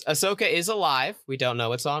yes, Ahsoka is alive. We don't know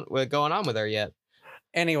what's going on with her yet.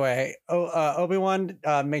 Anyway, Obi-Wan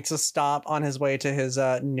makes a stop on his way to his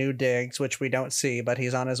new digs, which we don't see, but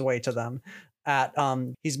he's on his way to them.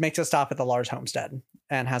 He makes a stop at the large homestead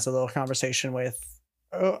and has a little conversation with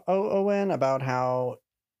Owen about how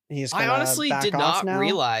he's I gonna honestly back did off not now.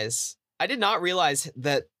 realize. I did not realize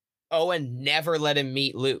that Owen never let him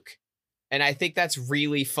meet Luke, and I think that's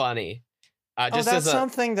really funny. Just that's as a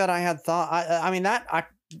something that I had thought.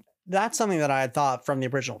 That's something that I had thought from the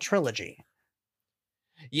original trilogy.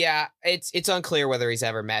 yeah, it's unclear whether he's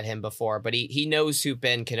ever met him before, but he knows who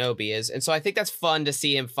Ben Kenobi is, and so I think that's fun to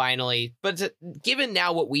see him finally. But given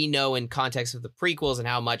now what we know in context of the prequels and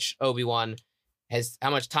how much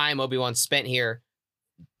time Obi-Wan spent here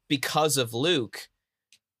because of Luke,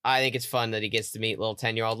 I think it's fun that he gets to meet little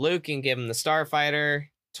 10-year-old Luke and give him the Starfighter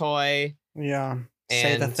toy. Yeah,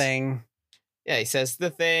 say the And- thing. Yeah, he says the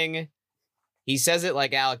thing. He says it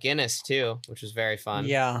like Alec Guinness too, which was very fun.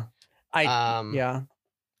 Yeah, yeah.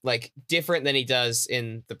 Like different than he does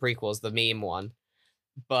in the prequels, the meme one.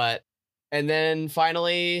 And then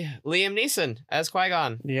finally Liam Neeson as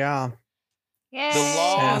Qui-Gon. Yeah. Yeah. The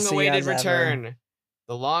Sassy long-awaited as ever. return.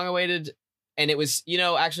 The long-awaited, and it was,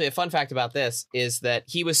 actually a fun fact about this is that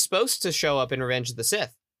he was supposed to show up in Revenge of the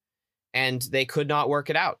Sith, and they could not work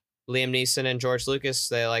it out. Liam Neeson and George Lucas,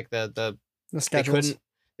 they like the schedules.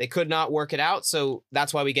 they could not work it out, so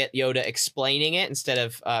that's why we get Yoda explaining it instead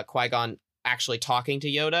of Qui-Gon actually talking to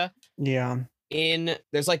Yoda. Yeah.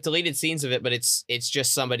 There's like deleted scenes of it, but it's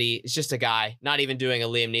just a guy, not even doing a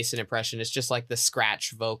Liam Neeson impression. It's just like the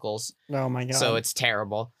scratch vocals. Oh my god. So it's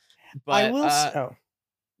terrible. But I will.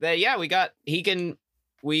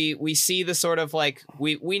 we see the sort of like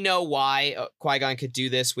we know why Qui-Gon could do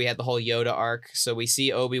this. We had the whole Yoda arc, so we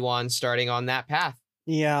see Obi-Wan starting on that path.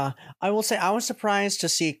 Yeah, I will say I was surprised to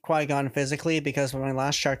see Qui-Gon physically because when I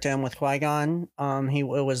last checked in with Qui-Gon, it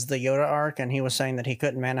was the Yoda arc, and he was saying that he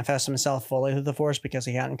couldn't manifest himself fully through the Force because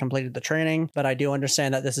he hadn't completed the training. But I do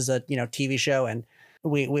understand that this is a TV show, and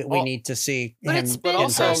we need to see But him it's been in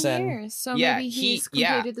 10 person. years, so yeah, maybe he's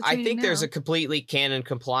completed the I training think there's now. a completely canon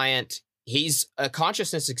compliant. He's a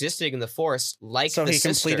consciousness existing in the Force, like So the he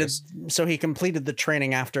sisters. completed the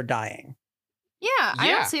training after dying. Yeah, I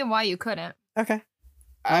Yeah. don't see why you couldn't. Okay.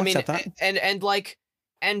 I I'll mean, accept that.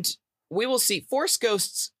 and we will see. Force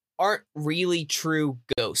ghosts aren't really true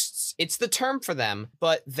ghosts. It's the term for them,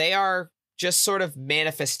 but they are just sort of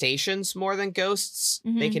manifestations more than ghosts.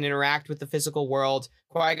 They Mhm. can interact with the physical world.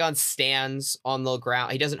 Qui-Gon stands on the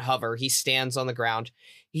ground. He doesn't hover. He stands on the ground.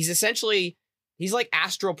 He's like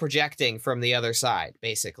astral projecting from the other side,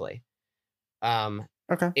 basically.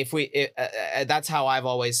 Okay. That's how I've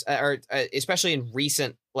always, especially in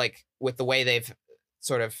recent, like with the way they've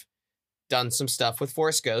sort of done some stuff with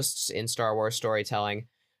Force ghosts in Star Wars storytelling,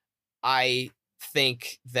 I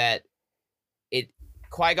think that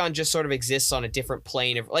Qui-Gon just sort of exists on a different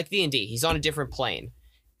plane of like D&D. He's on a different plane,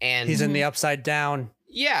 and He's in the upside down.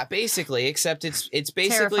 yeah, basically. Except it's basically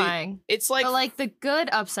Terrifying. it's like But like the good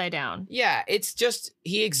upside down. yeah, it's just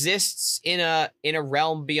he exists in a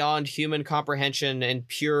realm beyond human comprehension and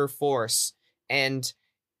pure force, and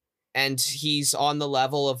he's on the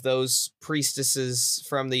level of those priestesses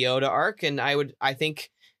from the Yoda arc, and I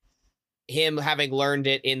think him having learned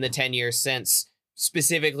it in the 10 years since,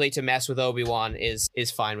 specifically to mess with Obi-Wan, is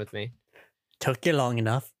fine with me. Took you long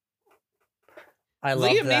enough. I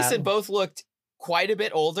love Liam that. Neeson both looked quite a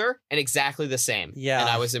bit older and exactly the same. Yeah. And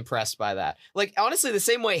I was impressed by that. Like, honestly, the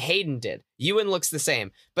same way Hayden did. Ewan looks the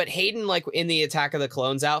same. But Hayden, like, in the Attack of the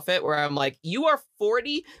Clones outfit, where I'm like, you are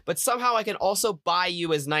 40, but somehow I can also buy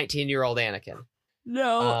you as 19-year-old Anakin.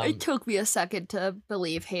 No, it took me a second to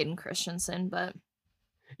believe Hayden Christensen, but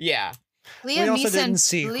Yeah. Liam We also Neeson, didn't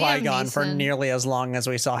see Liam Qui-Gon for Neeson- nearly as long as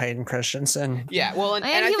we saw Hayden Christensen. Yeah. Well, and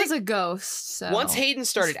And I he think was a ghost. So once Hayden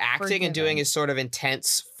started it's acting and doing forgiven. his sort of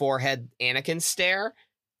intense forehead Anakin stare,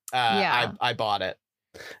 Yeah. I bought it.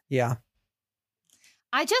 Yeah.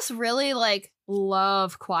 I just really like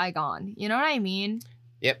love Qui-Gon. You know what I mean?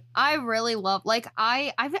 Yep. I really love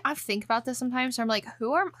I think about this sometimes. So I'm like,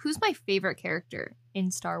 who's my favorite character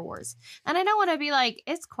in Star Wars? And I don't want to be like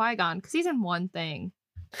it's Qui-Gon because he's in one thing.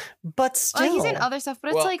 But still. Like he's in other stuff, but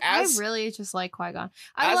it's Well, like as- I really just like Qui-Gon.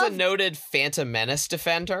 As a noted Phantom Menace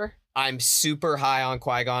defender, I'm super high on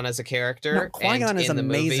Qui-Gon as a character. No, Qui-Gon and is in the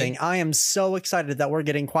amazing. movie- I am so excited that we're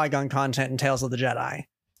getting Qui-Gon content in Tales of the Jedi.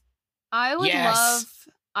 I would Yes. love.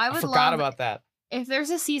 I I would forgot love about that. if there's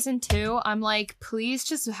a season 2, I'm like, please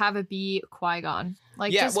just have it be Qui-Gon.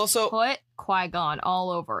 Like, Yeah, just well, so- put Qui-Gon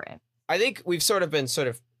all over it. I think we've sort of been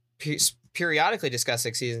periodically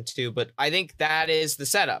discussing season 2, but I think that is the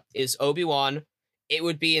setup. Is Obi-Wan? It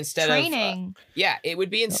would be instead Training. it would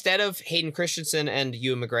be instead of Hayden Christensen and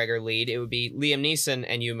Ewan McGregor lead, it would be Liam Neeson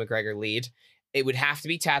and Ewan McGregor lead. It would have to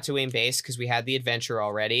be Tatooine based because we had the adventure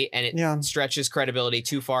already, and it stretches credibility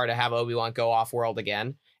too far to have Obi-Wan go off world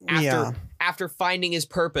again after finding his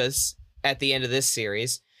purpose at the end of this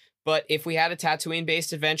series. But if we had a Tatooine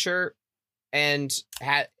based adventure and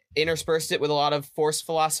had interspersed it with a lot of Force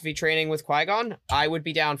philosophy training with Qui-Gon, I would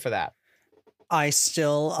be down for that. I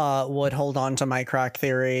still would hold on to my crack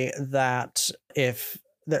theory that if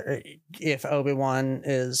Obi-Wan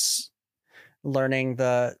is learning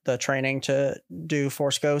the training to do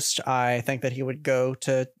Force Ghost, I think that he would go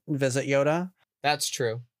to visit Yoda. That's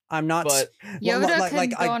true. I'm not. But Yoda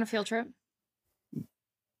could go on a field trip.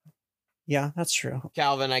 Yeah, that's true.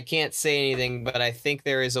 Calvin, I can't say anything, but I think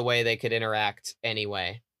there is a way they could interact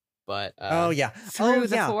anyway. But through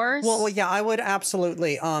the Force. Well, yeah, I would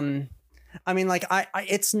absolutely. I mean, like, I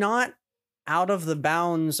it's not out of the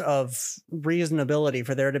bounds of reasonability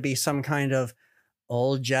for there to be some kind of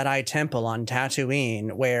old Jedi temple on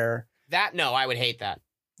Tatooine where I would hate that.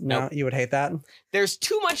 No, Nope. You would hate that? There's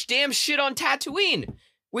too much damn shit on Tatooine.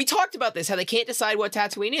 We talked about this, how they can't decide what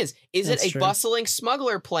Tatooine is. Is That's it a true. bustling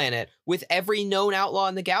smuggler planet with every known outlaw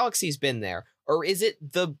in the galaxy's been there? Or is it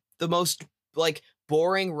the most, like,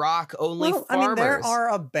 boring rock only farmers? I mean, there are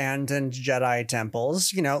abandoned Jedi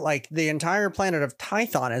temples. You know, like the entire planet of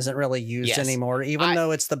Tython isn't really used anymore, even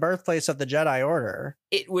though it's the birthplace of the Jedi Order.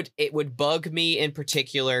 It would bug me in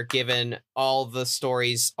particular, given all the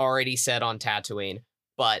stories already said on Tatooine.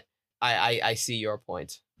 But I see your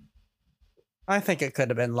point. I think it could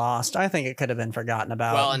have been lost. I think it could have been forgotten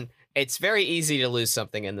about. Well, and it's very easy to lose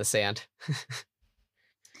something in the sand.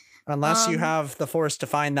 Unless you have the Force to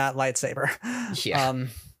find that lightsaber. Yeah.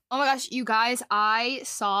 Oh my gosh, you guys, I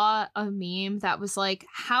saw a meme that was like,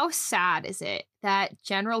 how sad is it that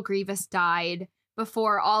General Grievous died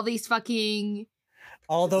before all these fucking...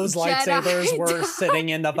 all those Jedi lightsabers were died? sitting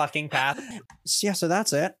in the fucking path. So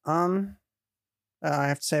that's it. I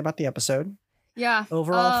have to say about the episode. Yeah.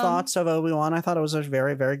 Overall thoughts of Obi-Wan, I thought it was a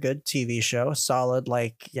very, very good TV show. Solid,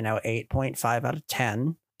 8.5 out of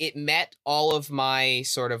 10. It met all of my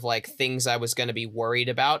sort of like things I was going to be worried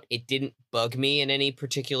about. It didn't bug me in any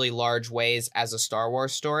particularly large ways as a Star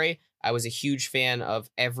Wars story. I was a huge fan of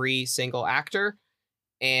every single actor,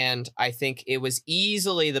 and I think it was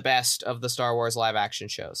easily the best of the Star Wars live action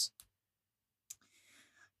shows.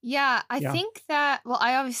 Yeah, I think that, well,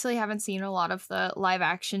 I obviously haven't seen a lot of the live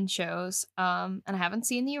action shows, and I haven't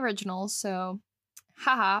seen the originals, so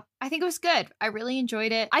haha. I think it was good. I really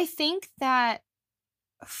enjoyed it. I think that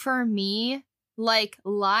for me, like,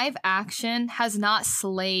 live action has not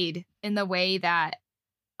slayed in the way that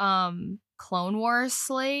Clone Wars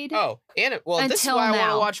slayed. Oh, and this is Until why I want to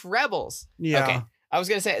now. watch Rebels. Yeah. Okay. I was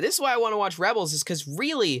going to say, this is why I want to watch Rebels, is because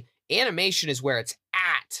really, animation is where it's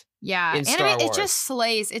at. Yeah, in Star it Wars. just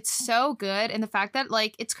slays. It's so good. And the fact that,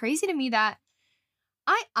 like, it's crazy to me that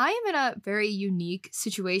I am in a very unique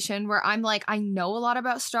situation where I'm like, I know a lot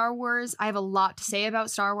about Star Wars. I have a lot to say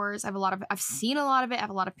about Star Wars. I've seen a lot of it. I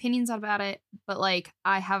have a lot of opinions about it, but like,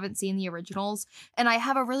 I haven't seen the originals. And I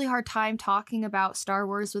have a really hard time talking about Star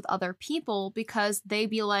Wars with other people because they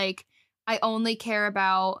be like, I only care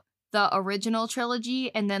about the original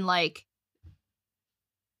trilogy and then like,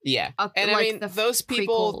 Yeah. And like I mean, the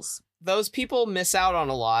those people miss out on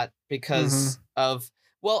a lot because of,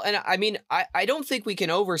 well, and I mean, I don't think we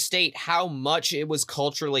can overstate how much it was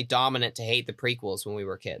culturally dominant to hate the prequels when we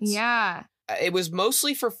were kids. Yeah. It was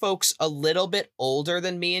mostly for folks a little bit older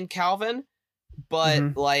than me and Calvin,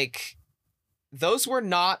 but like, those were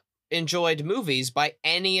not enjoyed movies by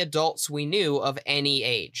any adults we knew of any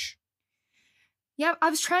age. Yeah,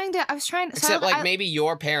 I was trying to. Except maybe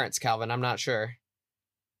your parents, Calvin. I'm not sure.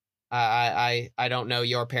 I don't know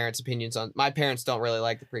your parents' opinions on. My parents don't really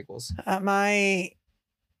like the prequels. My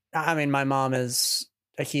mom is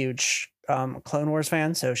a huge Clone Wars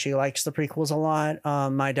fan, so she likes the prequels a lot.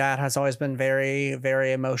 My dad has always been very,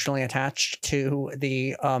 very emotionally attached to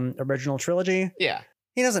the original trilogy. Yeah.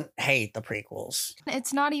 He doesn't hate the prequels.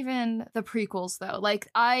 It's not even the prequels though. Like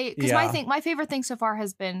my favorite thing so far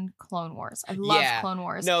has been Clone Wars. I love Clone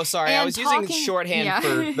Wars. No, sorry, I was using shorthand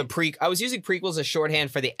for the I was using prequels as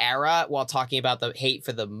shorthand for the era while talking about the hate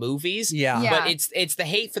for the movies. Yeah. But it's the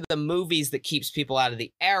hate for the movies that keeps people out of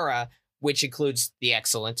the era. which includes the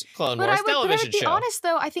excellent Clone But Wars I would television be show. honest,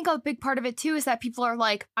 though. I think a big part of it too is that people are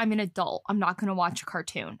like, "I'm an adult. I'm not going to watch a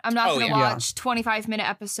cartoon. I'm not Oh, going to yeah. watch 25-minute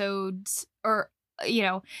episodes, or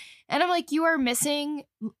And I'm like, you are missing,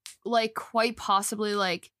 like, quite possibly,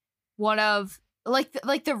 like, one of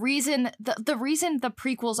the reason the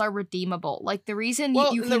prequels are redeemable, like the reason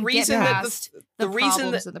Well, you the can reason get that past the the reason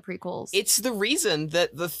problems that- of the prequels. It's the reason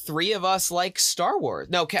that the three of us like Star Wars.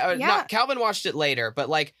 No, Yeah. not Calvin watched it later, but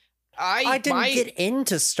like I didn't get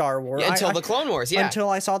into Star Wars until the Clone Wars. Yeah, until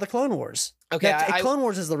I saw the Clone Wars. Okay, Clone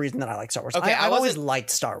Wars is the reason that I like Star Wars. Okay, I've always wasn't- liked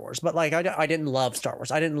Star Wars, but like I didn't love Star Wars.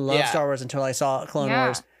 I didn't love Yeah. Star Wars until I saw Clone Yeah.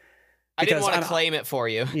 Wars. I didn't because want to I'm- claim it for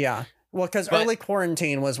you. Yeah. Well, because But- early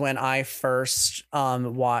quarantine was when I first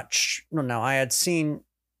watched. No, I had seen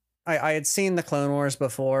the Clone Wars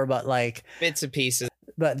before, but like, Bits and pieces.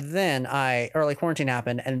 but then early quarantine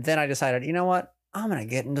happened, and then I decided, you know what, I'm gonna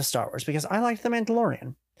get into Star Wars because I liked The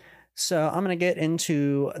Mandalorian. So I'm gonna get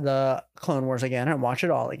into the Clone Wars again and watch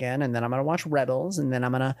it all again, and then I'm gonna watch Rebels, and then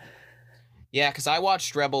I'm gonna. Yeah, because I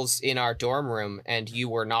watched Rebels in our dorm room, and you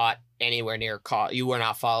were not anywhere near you were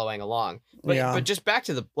not following along. But Yeah. but just back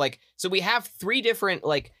to the so we have three different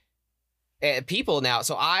people now.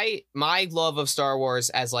 So my love of Star Wars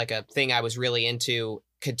as like a thing I was really into,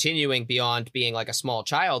 continuing beyond being like a small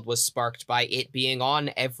child, was sparked by it being on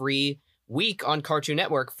every week on Cartoon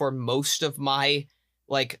Network for most of my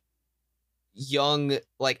like young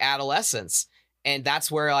like adolescence. And that's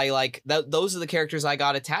where I like those are the characters I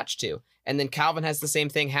got attached to. And then Calvin has the same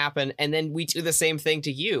thing happen, and then we do the same thing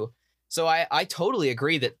to you. So I totally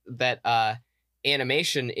agree that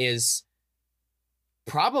animation is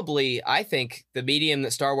probably, I think, the medium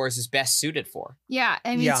that Star Wars is best suited for. Yeah,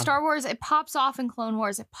 I mean, Yeah. Star Wars, it pops off in Clone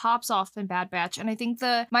Wars, it pops off in Bad Batch, and I think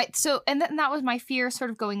that was my fear sort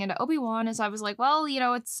of going into Obi-Wan, is I was like, well,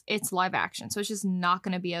 it's live action, so it's just not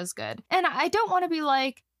going to be as good. And I don't want to be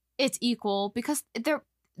like, it's equal, because their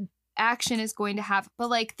action is going to have, but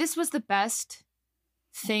like, this was the best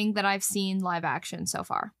thing that I've seen live action so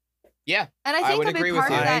far. Yeah, And I I think would a agree big with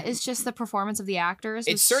part of you. that is just the performance of the actors.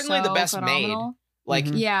 It's was certainly the so best made. phenomenal. Like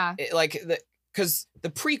Mhm. Yeah. because the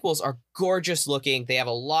prequels are gorgeous looking. They have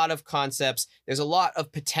a lot of concepts. There's a lot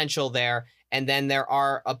of potential there. And then there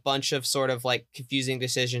are a bunch of sort of like confusing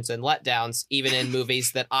decisions and letdowns, even in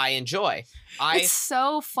movies that I enjoy. It's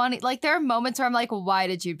so funny. Like, there are moments where I'm like, why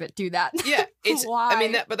did you do that? Yeah, it's. Why? I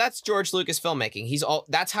mean, but that's George Lucas filmmaking.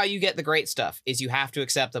 That's how you get the great stuff. Is you have to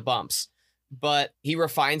accept the bumps. But he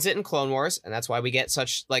refines it in Clone Wars, and that's why we get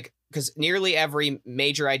such because nearly every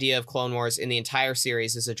major idea of Clone Wars in the entire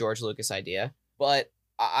series is a George Lucas idea. But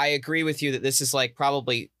I agree with you that this is like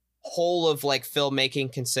probably whole of like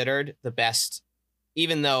filmmaking considered the best,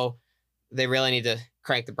 even though they really need to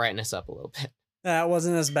crank the brightness up a little bit. That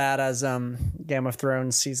wasn't as bad as Game of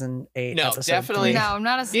Thrones season 8. No, episode definitely. 3. No,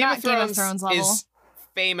 not Game of Thrones level. is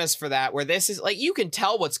famous for that, where this is like you can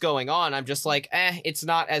tell what's going on. I'm just like, it's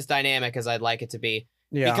not as dynamic as I'd like it to be.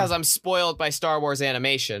 Yeah, Because I'm spoiled by Star Wars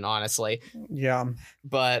animation, honestly. yeah.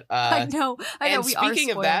 But I know. and We are speaking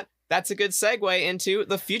of spoiled. that, that's a good segue into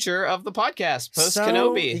the future of the podcast post So,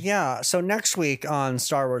 Kenobi. Yeah. So next week on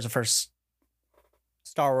Star Wars: The First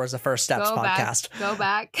Steps Go podcast. back. Go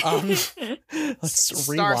back. Let's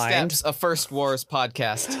Star rewind. Steps, a First Wars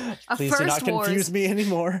podcast. A Please do not First Wars. confuse me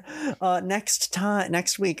anymore.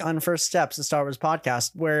 Next week on First Steps, the Star Wars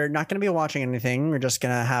podcast, we're not going to be watching anything. We're just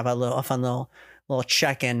going to have a fun little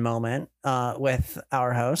check-in moment with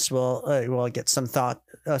our host. We'll get some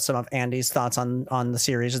of Andy's thoughts on the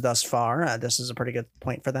series thus far. This is a pretty good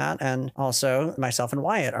point for that. And also myself and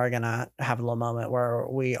Wyatt are going to have a little moment where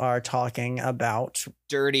we are talking about,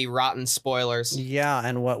 Dirty, rotten spoilers.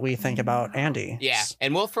 and what we think about Andy. Yeah,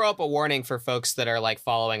 and we'll throw up a warning for folks that are like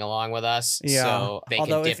following along with us, Yeah. so they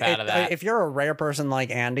Although can dip out of that. if you're a rare person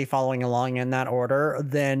like Andy following along in that order,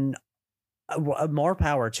 then more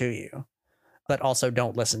power to you. But also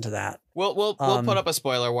don't listen to that. We'll put up a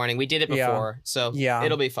spoiler warning. We did it yeah. before, so Yeah.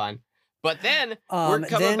 it'll be fun. But then we're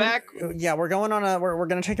coming then, back. Yeah, we're going on we're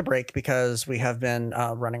going to take a break because we have been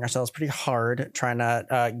running ourselves pretty hard trying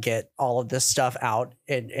to get all of this stuff out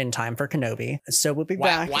in time for Kenobi. So we'll be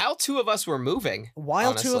back. While two of us were moving.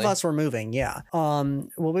 While two of honestly. us were moving, yeah.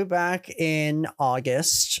 We'll be back in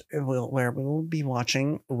August, where we will be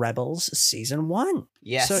watching Rebels season 1.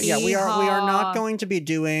 Yes. So yeah, we are not Yeehaw. going to be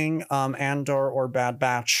doing Andor or Bad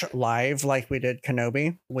Batch live like we did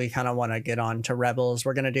Kenobi. We kind of want to get on to Rebels.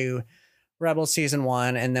 We're gonna do Rebels season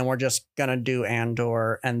 1, and then we're just gonna do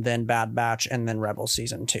Andor and then Bad Batch and then Rebels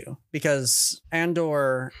season 2, because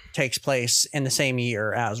Andor takes place in the same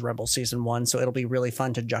year as Rebels season 1, so it'll be really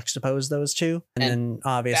fun to juxtapose those two. And then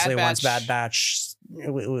obviously Bad once Batch- Bad Batch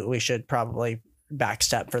we should probably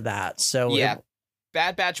backstep for that. So Yeah.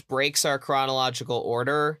 Bad Batch breaks our chronological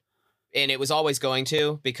order, and it was always going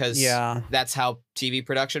to, because that's how TV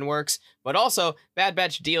production works. But also, Bad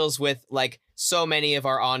Batch deals with like so many of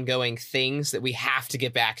our ongoing things that we have to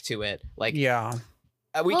get back to it. Like, we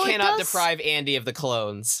cannot deprive Andy of the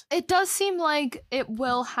clones. It does seem like it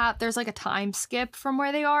will have. There's like a time skip from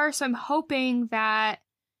where they are, so I'm hoping that.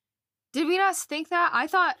 Did we not think that? I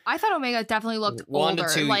thought Omega definitely looked older.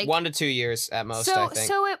 1 to 2 years at most. I think.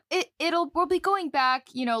 So we'll be going back,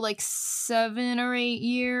 like 7 or 8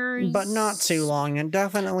 years, but not too long, and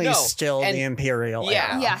definitely still the Imperial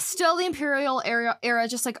era. Yeah, still the Imperial era,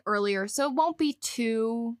 just like earlier. So it won't be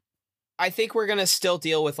too. I think we're gonna still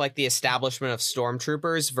deal with like the establishment of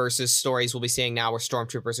stormtroopers versus stories we'll be seeing now where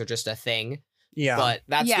stormtroopers are just a thing. Yeah, but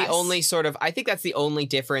that's the only sort of. I think that's the only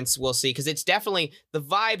difference we'll see, because it's definitely the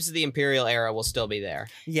vibes of the Imperial era will still be there.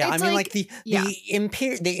 Yeah, it's I mean, like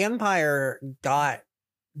the Empire got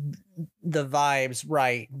the vibes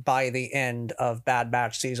right by the end of Bad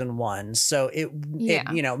Batch season 1, so it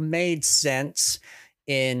made sense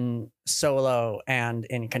in Solo and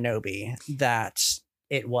in Kenobi that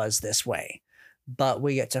it was this way, but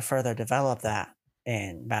we get to further develop that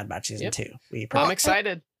in Bad Batch season 2. I'm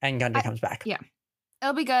excited. And Gundy comes back. Yeah,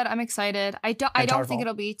 it'll be good. I'm excited. I don't think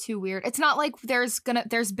it'll be too weird. It's not like there's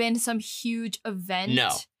been some huge event. No.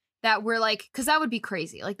 That we're like, because that would be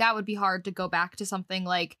crazy. Like, that would be hard to go back to something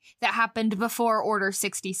like that happened before Order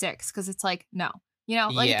 66, because it's like, no,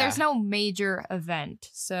 there's no major event.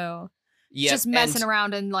 So just messing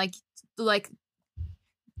around in like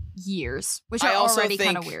years, which are already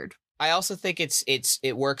kind of weird. I also think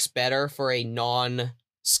it works better for a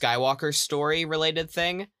non-Skywalker story related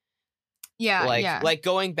thing. Yeah, like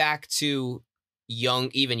going back to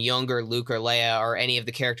even younger Luke or Leia or any of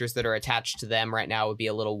the characters that are attached to them right now would be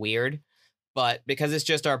a little weird. But because it's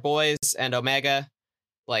just our boys and Omega,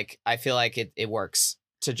 like, I feel like it works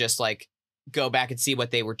to just like go back and see what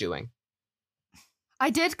they were doing. I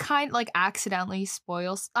did kind of like accidentally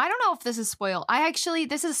spoil. I don't know if this is spoil.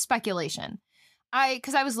 This is speculation.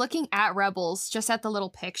 Because I was looking at Rebels, just at the little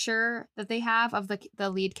picture that they have of the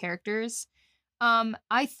lead characters.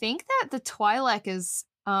 I think that the Twi'lek is,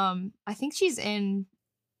 I think she's in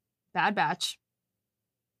Bad Batch.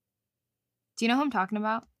 Do you know who I'm talking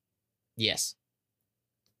about? Yes.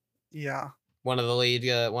 Yeah. One of the lead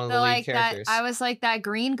characters. I was like, that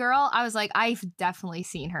green girl. I was like, I've definitely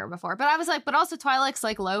seen her before. But I was like, but also Twi'lek's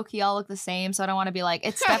like low-key all look the same, so I don't want to be like,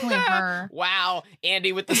 it's definitely her. Wow,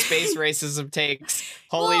 Andy with the space racism takes.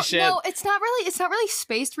 Holy shit. No, it's not really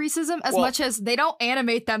space racism as much as they don't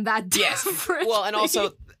animate them that differently. Well, and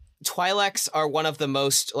also Twi'leks are one of the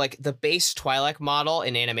most, like, the base Twi'lek model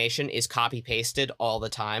in animation is copy-pasted all the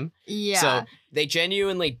time. Yeah. So they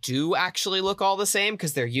genuinely do actually look all the same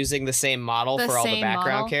because they're using the same model for all the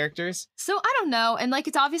background characters. So I don't know. And, like,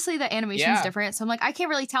 it's obviously the animation's different. So I'm like, I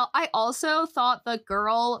can't really tell. I also thought the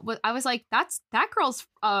girl, I was like, that girl's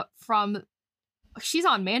from... She's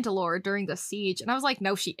on Mandalore during the siege. And I was like,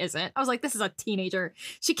 no, she isn't. I was like, this is a teenager.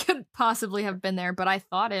 She couldn't possibly have been there, but I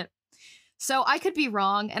thought it. So I could be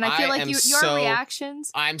wrong, and I feel like your reactions.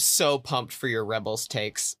 I'm so pumped for your Rebels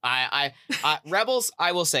takes. Rebels.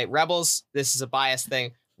 I will say Rebels. This is a biased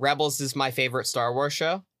thing. Rebels is my favorite Star Wars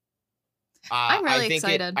show. I'm really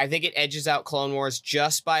excited. I think it edges out Clone Wars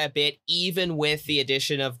just by a bit, even with the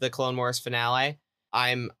addition of the Clone Wars finale.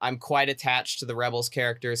 I'm quite attached to the Rebels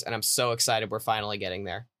characters, and I'm so excited we're finally getting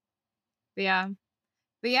there. But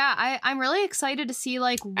yeah, I'm really excited to see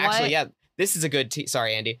like what. Actually, yeah. This is a good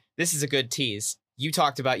sorry, Andy. This is a good tease. You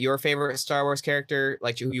talked about your favorite Star Wars character,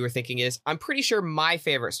 like who you were thinking is. I'm pretty sure my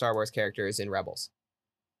favorite Star Wars character is in Rebels.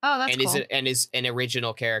 Oh, that's cool. And is an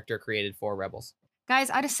original character created for Rebels. Guys,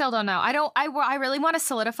 I just still don't know. I really want to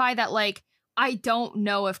solidify that, like, I don't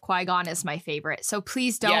know if Qui-Gon is my favorite. So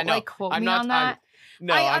please don't quote me on that.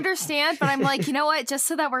 I understand, but I'm like, you know what? Just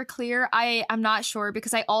so that we're clear, I'm not sure,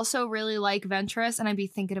 because I also really like Ventress, and I'd be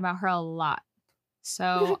thinking about her a lot.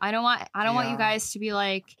 So I don't want you guys to be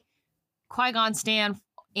like Qui-Gon stan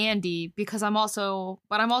Andy, because I'm also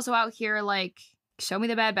out here like, show me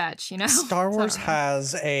the Bad Batch, you know? Star Wars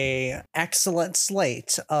has a excellent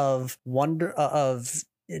slate of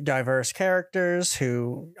diverse characters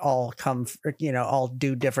who all all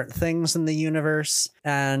do different things in the universe,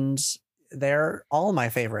 and they're all my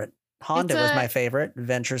favorite. Honda was my favorite.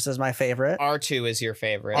 Ventress is my favorite. R2 is your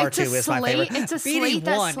favorite. R2 is my favorite. It's a slate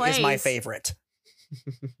that BD1 is my favorite.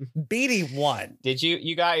 BD1. Did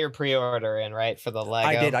you got your pre-order in, right, for the Lego?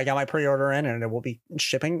 I did. I got my pre-order in, and it will be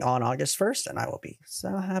shipping on August 1st, and I will be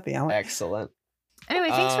so happy. Excellent. Anyway,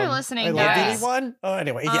 thanks for listening, I love guys. anyone. Oh,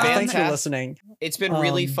 anyway, yeah, thanks for Fantastic. listening. It's been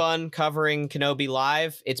really Um, fun covering Kenobi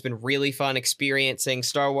live. It's been really fun experiencing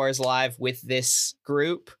Star Wars live with this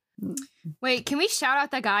group. Wait, can we shout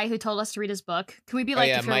out the guy who told us to read his book? Can we be like,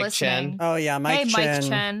 yeah, if you're Mike listening? Chen. Oh yeah, Mike hey, Chen. Mike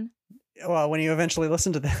Chen. Well, when you eventually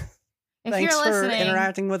listen to this, If thanks you're for listening,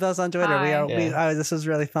 interacting with us on Twitter. Hi. This was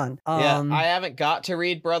really fun. Yeah, I haven't got to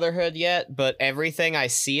read Brotherhood yet, but everything I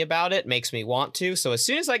see about it makes me want to. So as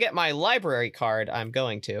soon as I get my library card, I'm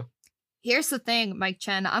going to. here's the thing, Mike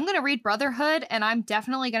Chen. I'm gonna read Brotherhood, and I'm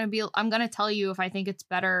definitely I'm gonna tell you if I think it's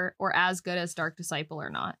better or as good as Dark Disciple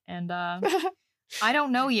or not. And I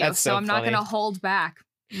don't know you, That's so I'm not funny. gonna hold back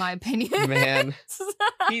my opinion. Man.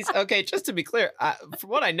 He's okay. Just to be clear, from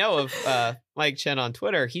what I know of Mike Chen on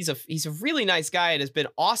Twitter, he's a really nice guy and has been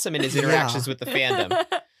awesome in his interactions with the fandom.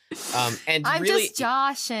 And I'm really, just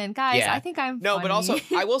joshing, guys. Yeah. I think I'm no, but also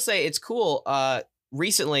funny. I will say it's cool.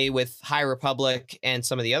 Recently with High Republic and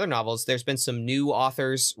some of the other novels, there's been some new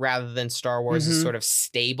authors rather than Star Wars' Mhm. sort of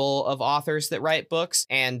stable of authors that write books,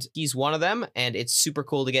 and he's one of them. And it's super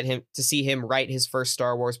cool to see him write his first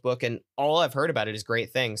Star Wars book. And all I've heard about it is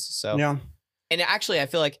great things. So Yeah. And actually, I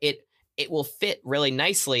feel like it will fit really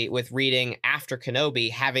nicely with reading after Kenobi,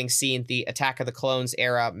 having seen the Attack of the Clones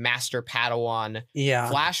era Master Padawan Yeah.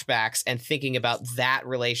 flashbacks and thinking about that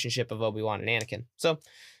relationship of Obi-Wan and Anakin. So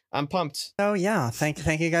I'm pumped. So yeah,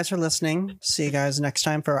 thank you guys for listening. See you guys next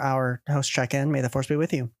time for our host check-in. May the force be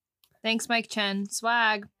with you. Thanks, Mike Chen.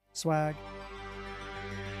 Swag. Swag.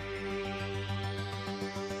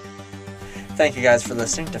 Thank you guys for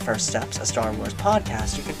listening to First Steps, a Star Wars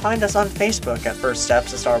podcast. You can find us on Facebook at First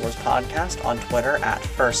Steps, a Star Wars podcast, on Twitter at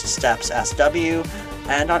First Steps SW,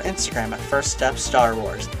 and on Instagram at First Steps Star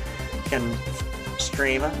Wars. You can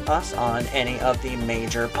stream us on any of the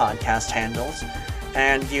major podcast handles,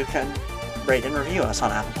 and you can rate and review us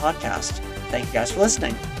on Apple Podcasts. Thank you guys for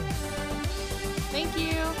listening. Thank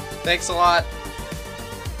you. Thanks a lot.